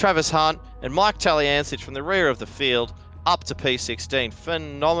 Travis Hunt and Mike Taliancic from the rear of the field up to P16.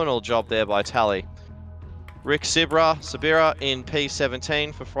 Phenomenal job there by Tally. Rick Sabira in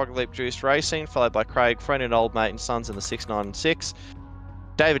P17 for Frog Leap Juice Racing, followed by Craig Friend and Old Mate and Sons in the 6, 9 and 6.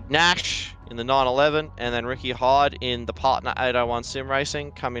 David Nash in the 911, and then Ricky Hyde in the Partner 801 Sim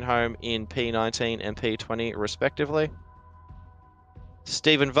Racing, coming home in P19 and P20 respectively.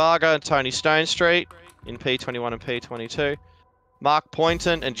 Stephen Varga and Tony Stonestreet in P21 and P22. Mark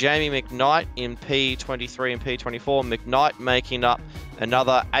Poynton and Jamie McKnight in P23 and P24. McKnight making up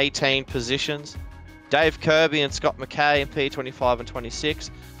another 18 positions. Dave Kirby and Scott McKay in P25 and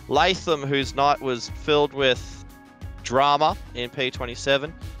 26. Latham, whose night was filled with drama, in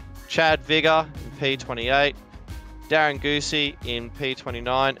P27. Chad Vigor in P28. Darren Goosey in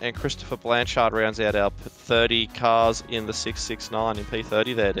P29. And Christopher Blanchard rounds out our 30 cars in the 669 in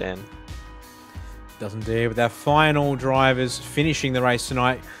P30 there, Dan. Does indeed, with our final drivers finishing the race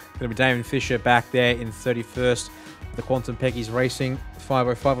tonight. Going to be Damon Fisher back there in 31st. The Quantum Peggy's Racing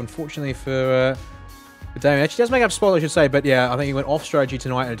 505. Unfortunately for Damon, actually does make up spot, I should say, but yeah, I think he went off strategy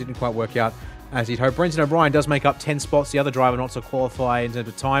tonight and it didn't quite work out as he'd hoped. Brenton O'Brien does make up 10 spots. The other driver not to qualify in terms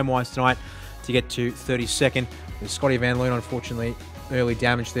of time-wise tonight to get to 32nd. With Scotty Van Loon, unfortunately, early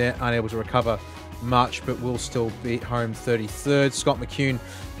damage there, unable to recover much, but will still be home 33rd. Scott McCune,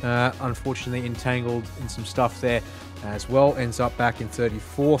 unfortunately entangled in some stuff there as well, ends up back in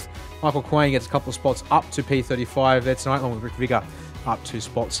 34th. Michael Quain gets a couple of spots up to P35 there tonight, along with Rick Vigor up 2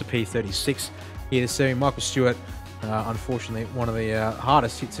 spots to P36 here this evening. Michael Stewart, unfortunately, one of the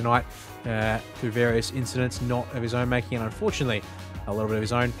hardest hit tonight through various incidents, not of his own making, and unfortunately, a little bit of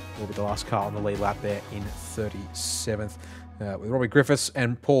his own. Will be the last car on the lead lap there in 37th. With Robbie Griffiths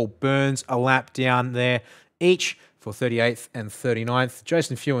and Paul Burns a lap down there each for 38th and 39th.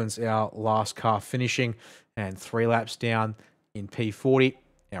 Jason Fewens, our last car finishing, and 3 laps down in P40.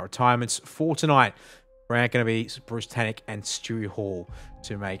 Our retirements for tonight are going to be Bruce Tannick and Stewie Hall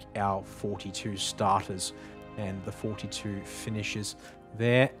to make our 42 starters and the 42 finishes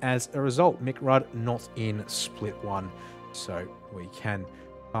there. As a result, Mick Rudd not in split 1, so we can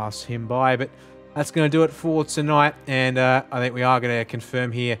pass him by, but that's going to do it for tonight, and I think we are going to confirm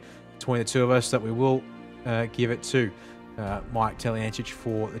here between the two of us that we will give it to Mike Taliancic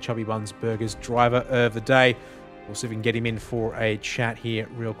for the Chubby Buns Burgers Driver of the Day. We'll see if we can get him in for a chat here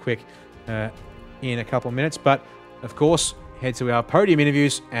real quick in a couple of minutes, but of course, head to our podium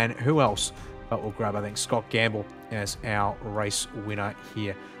interviews, and who else but we'll grab, I think, Scott Gamble as our race winner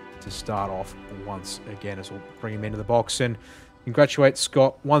here to start off once again, as we'll bring him into the box and congratulate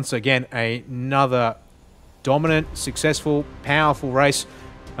Scott once again. Another dominant, successful, powerful race.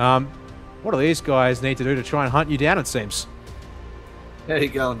 What do these guys need to do to try and hunt you down, it seems? How you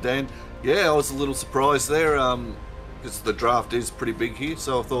going, Dan? Yeah, I was a little surprised there because the draft is pretty big here.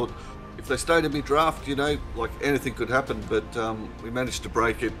 So I thought if they stayed in my draft, like anything could happen. But we managed to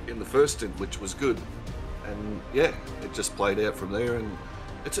break it in the first stint, which was good. And yeah, it just played out from there. And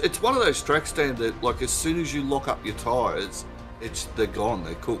it's one of those tracks, Dan, that like as soon as you lock up your tyres, they're gone,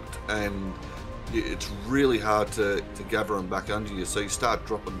 they're cooked, and it's really hard to gather them back under you. So you start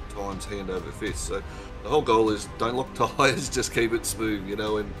dropping times hand over fist. So the whole goal is don't lock tyres, just keep it smooth,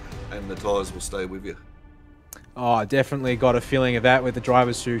 and the tyres will stay with you. Oh, I definitely got a feeling of that with the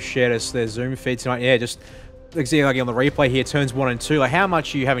drivers who shared us their Zoom feed tonight. Yeah, just like on the replay here, turns 1 and 2. Like, how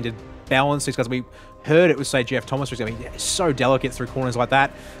much are you having to balance these guys? We heard it was, say, Jeff Thomas, I mean, it's so delicate through corners like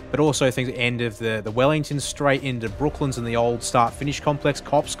that, but also things at the end of the Wellington straight into Brooklands and the old start-finish complex,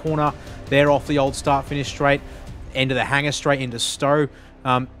 Cops Corner, they're off the old start-finish straight, end of the hangar straight into Stowe,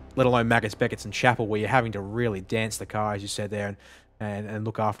 let alone Maggotts, Beckett's and Chapel, where you're having to really dance the car, as you said there, and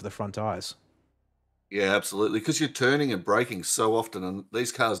look after the front tyres. Yeah, absolutely. Because you're turning and braking so often, and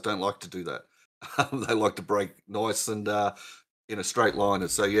these cars don't like to do that. They like to brake nice and in a straight line.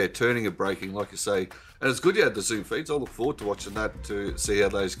 And so, yeah, turning and braking, like you say. And it's good you had the Zoom feeds. I look forward to watching that to see how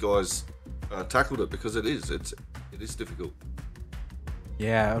those guys tackled it, because it is difficult.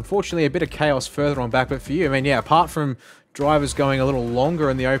 Yeah, unfortunately, a bit of chaos further on back. But for you, I mean, yeah, apart from drivers going a little longer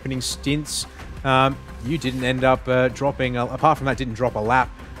in the opening stints, you didn't end up dropping, apart from that, didn't drop a lap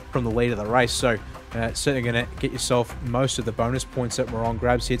from the lead of the race. So certainly going to get yourself most of the bonus points that were on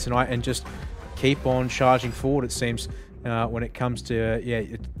grabs here tonight, and just keep on charging forward, it seems, when it comes to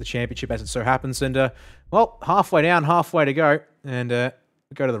the championship, as it so happens. And well, halfway down, halfway to go, and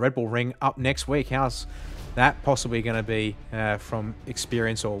go to the Red Bull Ring up next week. How's that possibly going to be from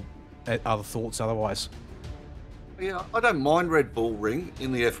experience, or other thoughts otherwise? Yeah, I don't mind Red Bull Ring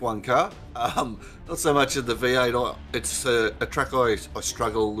in the F1 car. Not so much in the V8. It's a track I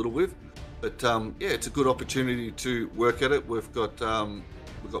struggle a little with. But yeah, it's a good opportunity to work at it. We've got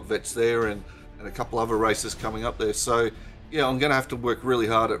vets there and a couple other races coming up there. So yeah, I'm going to have to work really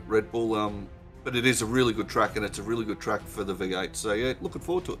hard at Red Bull. But it is a really good track, and it's a really good track for the V8. So yeah, looking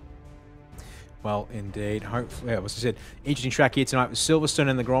forward to it. Well, indeed. Hopefully, as I said, interesting track here tonight with Silverstone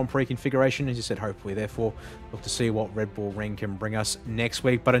in the Grand Prix configuration. As you said, hopefully, therefore, look to see what Red Bull Ring can bring us next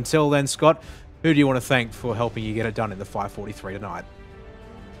week. But until then, Scott, who do you want to thank for helping you get it done in the 5:43 tonight?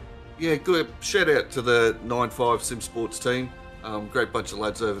 Yeah, good. Shout out to the 9.5 Sim Sports team. Great bunch of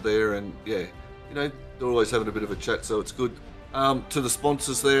lads over there, and yeah, you know, they're always having a bit of a chat, so it's good. To the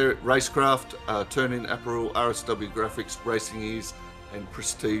sponsors there, RaceKraft, Turn-In Apparel, RSW Graphics, Racing Ears, and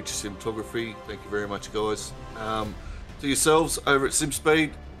Prestige Cinematography. Thank you very much, guys. To yourselves over at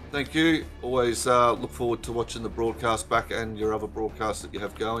SimSpeed, thank you. Always look forward to watching the broadcast back and your other broadcasts that you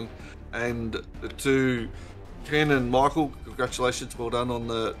have going. And to Ken and Michael, congratulations, well done on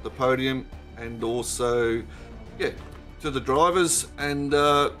the podium. And also, yeah, to the drivers and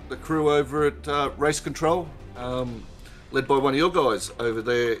the crew over at Race Control, led by one of your guys over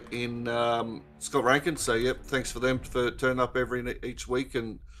there in Scott Rankin. So, yep, thanks for them for turning up each week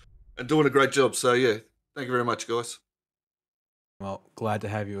and doing a great job. So, yeah, thank you very much, guys. Well, glad to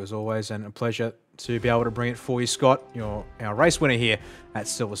have you as always, and a pleasure to be able to bring it for you, Scott. You're our race winner here at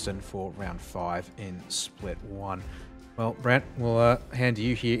Silverstone for round 5 in Split 1. Well, Brant, we'll hand to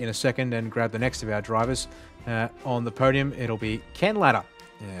you here in a second and grab the next of our drivers. On the podium, it'll be Ken Ladder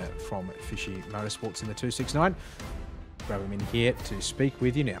from Fishy Motorsports in the 269. Grab him in here to speak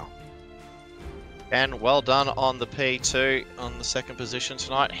with you now. And well done on the P2 on the second position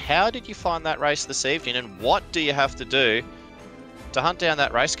tonight. How did you find that race this evening, and what do you have to do to hunt down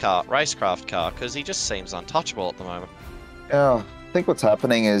that RaceKraft car? Because he just seems untouchable at the moment. Yeah, I think what's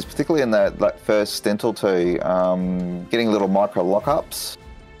happening is, particularly in that first stint or two, getting little micro lockups.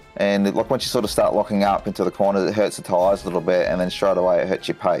 And like once you sort of start locking up into the corner, it hurts the tyres a little bit, and then straight away it hurts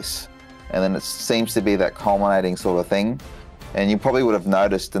your pace. And then it seems to be that culminating sort of thing. And you probably would have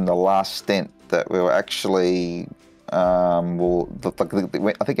noticed in the last stint that we were actually, I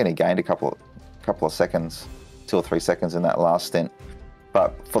think only gained a couple of seconds, 2 or 3 seconds in that last stint.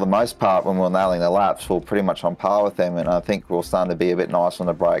 But for the most part, when we were nailing the laps, we were pretty much on par with them. And I think we were starting to be a bit nice on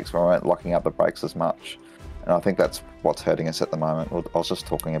the brakes. We weren't locking up the brakes as much. And I think that's what's hurting us at the moment. I was just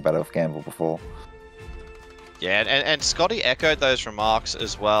talking about it with Gamble before. Yeah, and Scotty echoed those remarks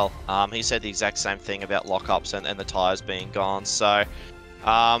as well. He said the exact same thing about lockups and the tyres being gone. So,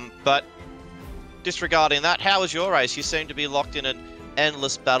 but disregarding that, how was your race? You seem to be locked in an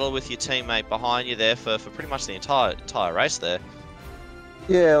endless battle with your teammate behind you there for pretty much the entire race there.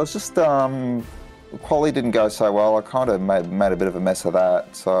 Yeah, it was just, quali didn't go so well. I kind of made a bit of a mess of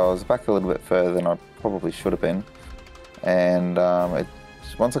that. So I was back a little bit further than I probably should have been. And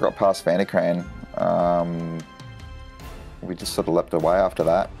once I got past Vanderkran, we just sort of leapt away after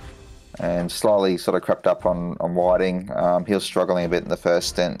that and slowly sort of crept up on Whiting. He was struggling a bit in the first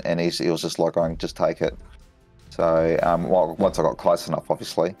stint, and he was just like, going, just take it. So well, once I got close enough,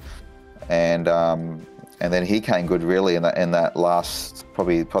 obviously, and then he came good really in that last,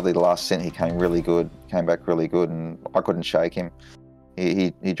 probably the last stint. He came really good, came back really good, and I couldn't shake him.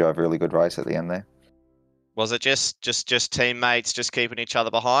 He drove a really good race at the end there. Was it just teammates just keeping each other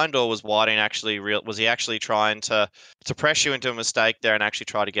behind, or was Whiting actually was he actually trying to press you into a mistake there and actually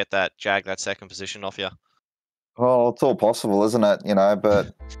try to get that second position off you? Well, it's all possible, isn't it? You know,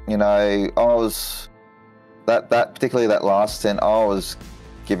 but you know, I was that particularly that last stint, I was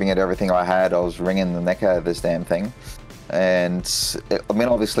giving it everything I had. I was wringing the neck out of this damn thing, and I mean,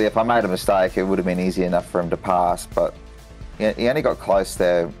 obviously, if I made a mistake, it would have been easy enough for him to pass, but he only got close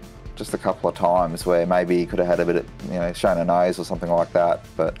there just a couple of times where maybe he could have had a bit of, you know, shown a nose or something like that.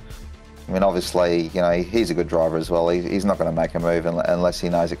 But I mean, obviously, you know, he's a good driver as well. He's not going to make a move unless he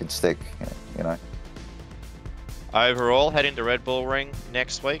knows it can stick, you know. Overall, heading to Red Bull Ring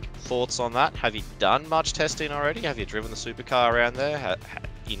next week. Thoughts on that? Have you done much testing already? Have you driven the supercar around there?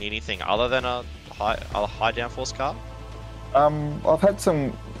 Do you need anything other than a high downforce car?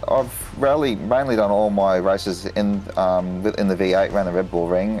 I've mainly done all my races in the V8 around the Red Bull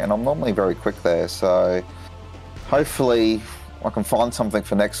Ring, and I'm normally very quick there. So hopefully I can find something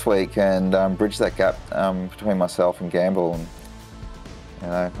for next week and bridge that gap between myself and Gamble. And you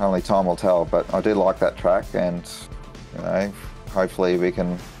know, only time will tell. But I do like that track, and you know, hopefully we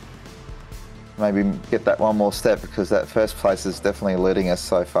can maybe get that one more step, because that first place is definitely eluding us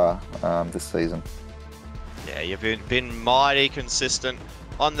so far this season. Yeah, you've been mighty consistent.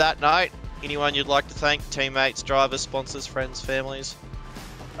 On that note, anyone you'd like to thank? Teammates, drivers, sponsors, friends, families?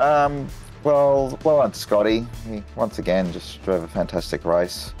 Well done, Scotty. He once again just drove a fantastic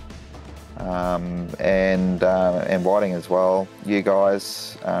race. And Whiting as well. You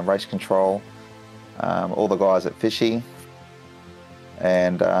guys, Race Control, all the guys at Fishy,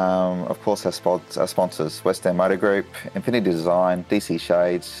 and of course our sponsors, West End Motor Group, Infinity Design, DC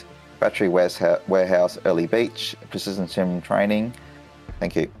Shades, Battery Warehouse, Early Beach, Precision Sim Training.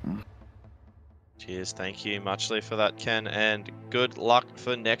 Thank you. Cheers, thank you muchly for that, Ken, and good luck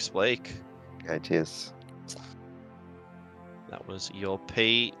for next week. Okay, cheers. That was your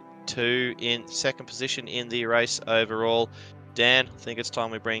P2 in second position in the race overall. Dan, I think it's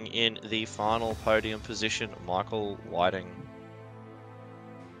time we bring in the final podium position, Michael Whiting.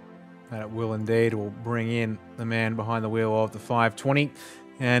 And it will indeed. We'll bring in the man behind the wheel of the 520,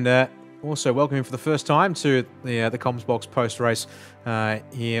 and also welcome him for the first time to the Comms Box post-race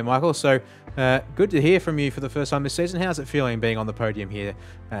here, Michael. So good to hear from you for the first time this season. How's it feeling being on the podium here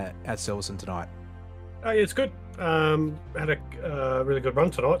at Silverstone tonight? Yeah, it's good. Had a really good run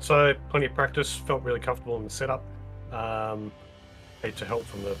tonight, so plenty of practice. Felt really comfortable in the setup. Heaps of help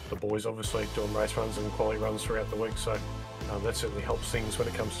from the boys, obviously, doing race runs and quality runs throughout the week. So that certainly helps things when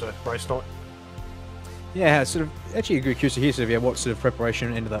it comes to race night. Yeah, sort of actually curious to hear sort of what sort of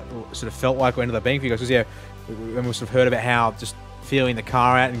preparation ended up sort of felt like or ended up being for you guys. Because when we sort of heard about how just feeling the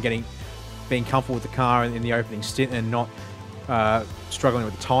car out and being comfortable with the car in the opening stint and not struggling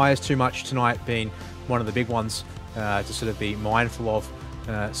with the tyres too much tonight being one of the big ones to sort of be mindful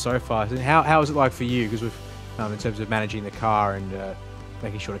of so far. And how is it like for you? Because we've in terms of managing the car and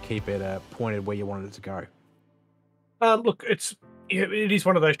making sure to keep it pointed where you wanted it to go. Look, it is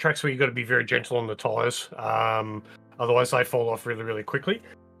one of those tracks where you've got to be very gentle on the tyres. Otherwise, they fall off really, really quickly.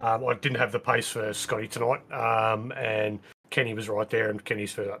 I didn't have the pace for Scotty tonight, and Kenny was right there, and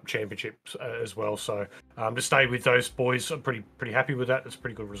Kenny's for championships as well. So to stay with those boys, I'm pretty happy with that. It's a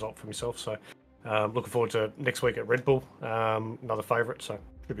pretty good result for myself. So looking forward to next week at Red Bull, another favourite. So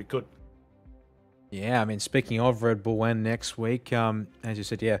should be good. Yeah, I mean, speaking of Red Bull and next week, as you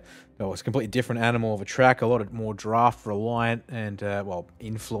said, yeah, well, it's a completely different animal of a track, a lot more draft reliant and, well,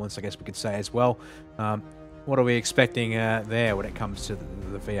 influence, I guess we could say as well. What are we expecting there when it comes to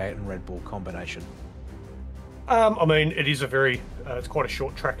the V8 and Red Bull combination? I mean, it is it's quite a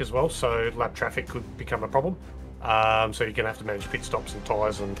short track as well, so lap traffic could become a problem. So you're going to have to manage pit stops and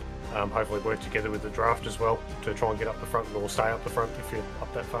tyres and hopefully work together with the draft as well to try and get up the front or stay up the front if you're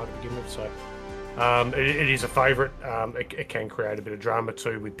up that far to begin with. So it is a favourite. It can create a bit of drama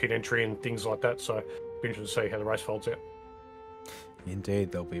too with pit entry and things like that. So be interested to see how the race folds out.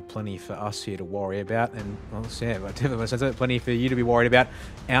 Indeed, there'll be plenty for us here to worry about, and well, yeah, definitely plenty for you to be worried about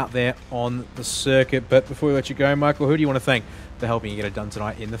out there on the circuit. But before we let you go, Michael, who do you want to thank for helping you get it done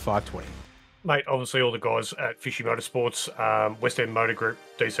tonight in the 520? Mate, obviously all the guys at Fishy Motorsports, West End Motor Group,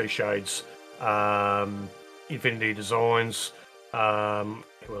 DC Shades, Infinity Designs,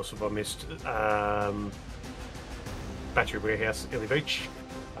 who else have I missed? Battery Warehouse, Early Beach,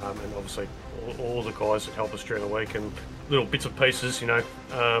 and obviously all the guys that help us during the week and little bits and pieces, you know,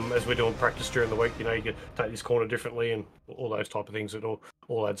 as we're doing practice during the week, you know, you can take this corner differently and all those type of things. It all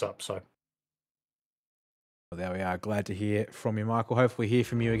adds up. So. Well, there we are. Glad to hear from you, Michael. Hopefully hear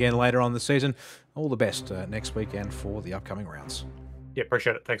from you again later on the season. All the best next week and for the upcoming rounds. Yeah,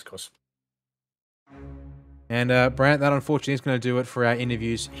 appreciate it. Thanks, guys. And Brant, that unfortunately is going to do it for our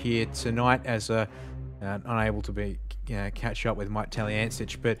interviews here tonight, as unable to be catch up with Mike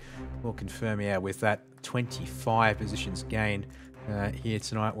Taliancic, but we'll confirm, yeah, with that 25 positions gained here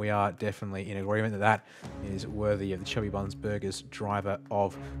tonight, we are definitely in agreement that that is worthy of the Chubby Buns Burgers Driver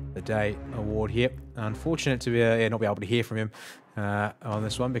of the Day award here. Unfortunate to not be able to hear from him on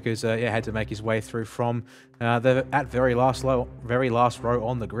this one, because had to make his way through from the very last row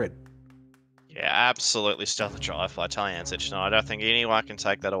on the grid. Yeah, absolutely stellar drive by Talyancic tonight. I don't think anyone can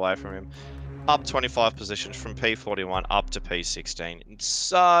take that away from him. Up 25 positions from P41 up to P16.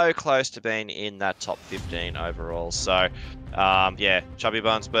 So close to being in that top 15 overall. So, yeah, Chubby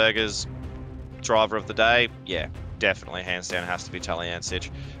Buns Burgers, driver of the day. Yeah, definitely hands down has to be Talyancic.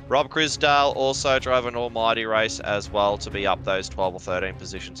 Rob Grisdale also drove an almighty race as well to be up those 12 or 13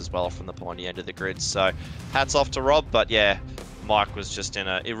 positions as well from the pointy end of the grid. So hats off to Rob, but yeah, Mike was just in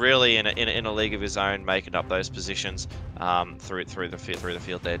a league of his own, making up those positions through the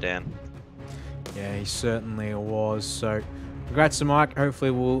field there, Dan. Yeah, he certainly was. So congrats to Mike. Hopefully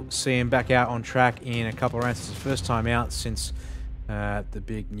we'll see him back out on track in a couple of rounds. It's his first time out since the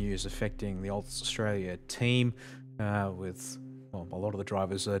big news affecting the Alts Australia team with a lot of the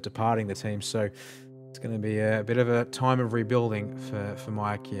drivers departing the team. So it's going to be a bit of a time of rebuilding for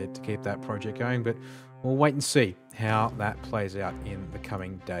Mike here to keep that project going. But we'll wait and see how that plays out in the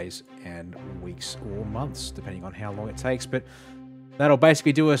coming days and weeks or months, depending on how long it takes. But that'll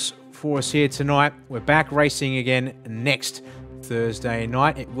basically do us for us here tonight. We're back racing again next Thursday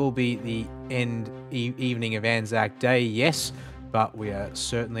night. It will be the evening of Anzac Day, yes, but we are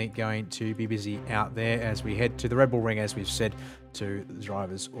certainly going to be busy out there as we head to the Red Bull Ring, as we've said to the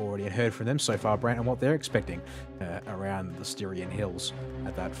drivers already and heard from them so far, Brant, and what they're expecting around the Styrian Hills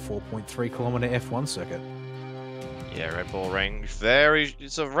at that 4.3 kilometre F1 circuit. Yeah, Red Bull Ring,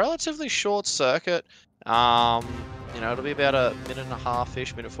 it's a relatively short circuit. You know, it'll be about a minute and a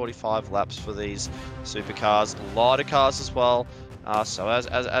half-ish, minute 45 laps for these supercars. A lot of cars as well. So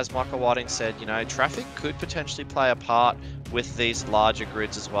as Michael Whiting said, you know, traffic could potentially play a part with these larger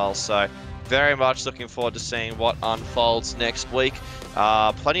grids as well. So very much looking forward to seeing what unfolds next week.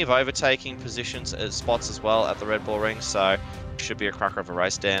 Plenty of overtaking positions as spots as well at the Red Bull Ring. So should be a cracker of a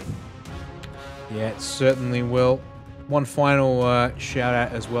race, Dan. Yeah, it certainly will. One final shout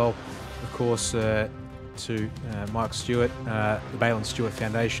out as well, of course, to Mike Stewart, the Balin Stewart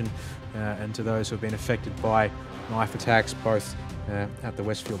Foundation, and to those who have been affected by knife attacks, both at the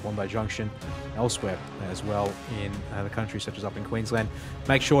Westfield Bondi Junction, elsewhere as well in the country, such as up in Queensland.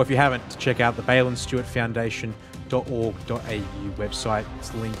 Make sure, if you haven't, to check out the Balin Stewart Foundation.org.au website.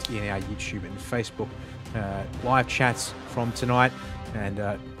 It's linked in our YouTube and Facebook live chats from tonight, and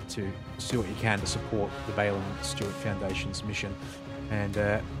to do what you can to support the Balin Stewart Foundation's mission and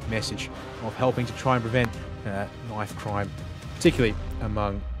message of helping to try and prevent knife crime, particularly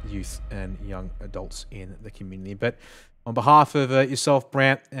among youth and young adults in the community. But on behalf of yourself,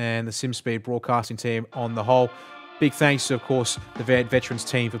 Brant, and the SimSpeed broadcasting team on the whole, big thanks to, of course, the V8 Veterans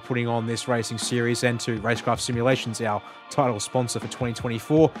team for putting on this racing series, and to RaceKraft Simulations, our title sponsor for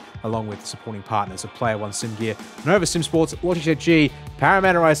 2024, along with the supporting partners of Player One Sim Gear, Nova Sim Sports, Logitech G,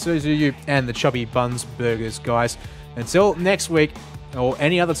 Parramatta Isuzu, and the Chubby Buns Burgers, guys. Until next week, or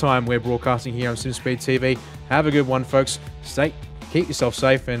any other time we're broadcasting here on SimSpeed TV, have a good one, folks. Keep yourself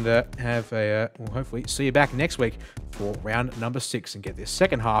safe, and we'll hopefully see you back next week for round number 6 and get the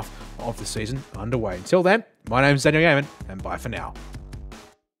second half of the season underway. Until then, my name's Daniel Gaiman, and bye for now.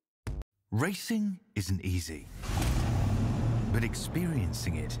 Racing isn't easy, but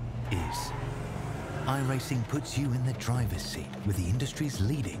experiencing it is. iRacing puts you in the driver's seat with the industry's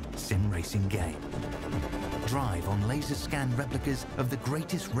leading sim racing game. Drive on laser scan replicas of the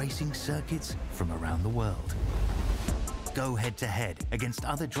greatest racing circuits from around the world. Go head-to-head against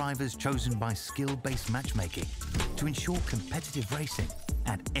other drivers chosen by skill-based matchmaking to ensure competitive racing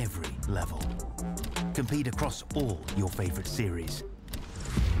at every level. Compete across all your favorite series.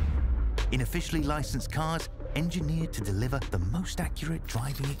 In officially licensed cars, engineered to deliver the most accurate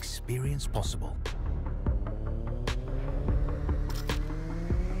driving experience possible.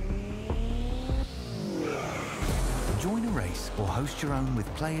 Join a race or host your own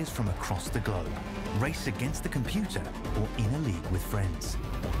with players from across the globe. Race against the computer or in a league with friends.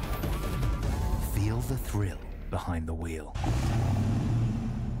 Feel the thrill behind the wheel.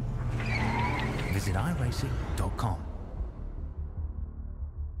 Visit iRacing.com.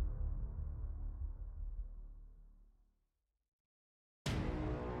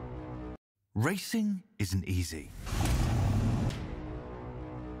 Racing isn't easy,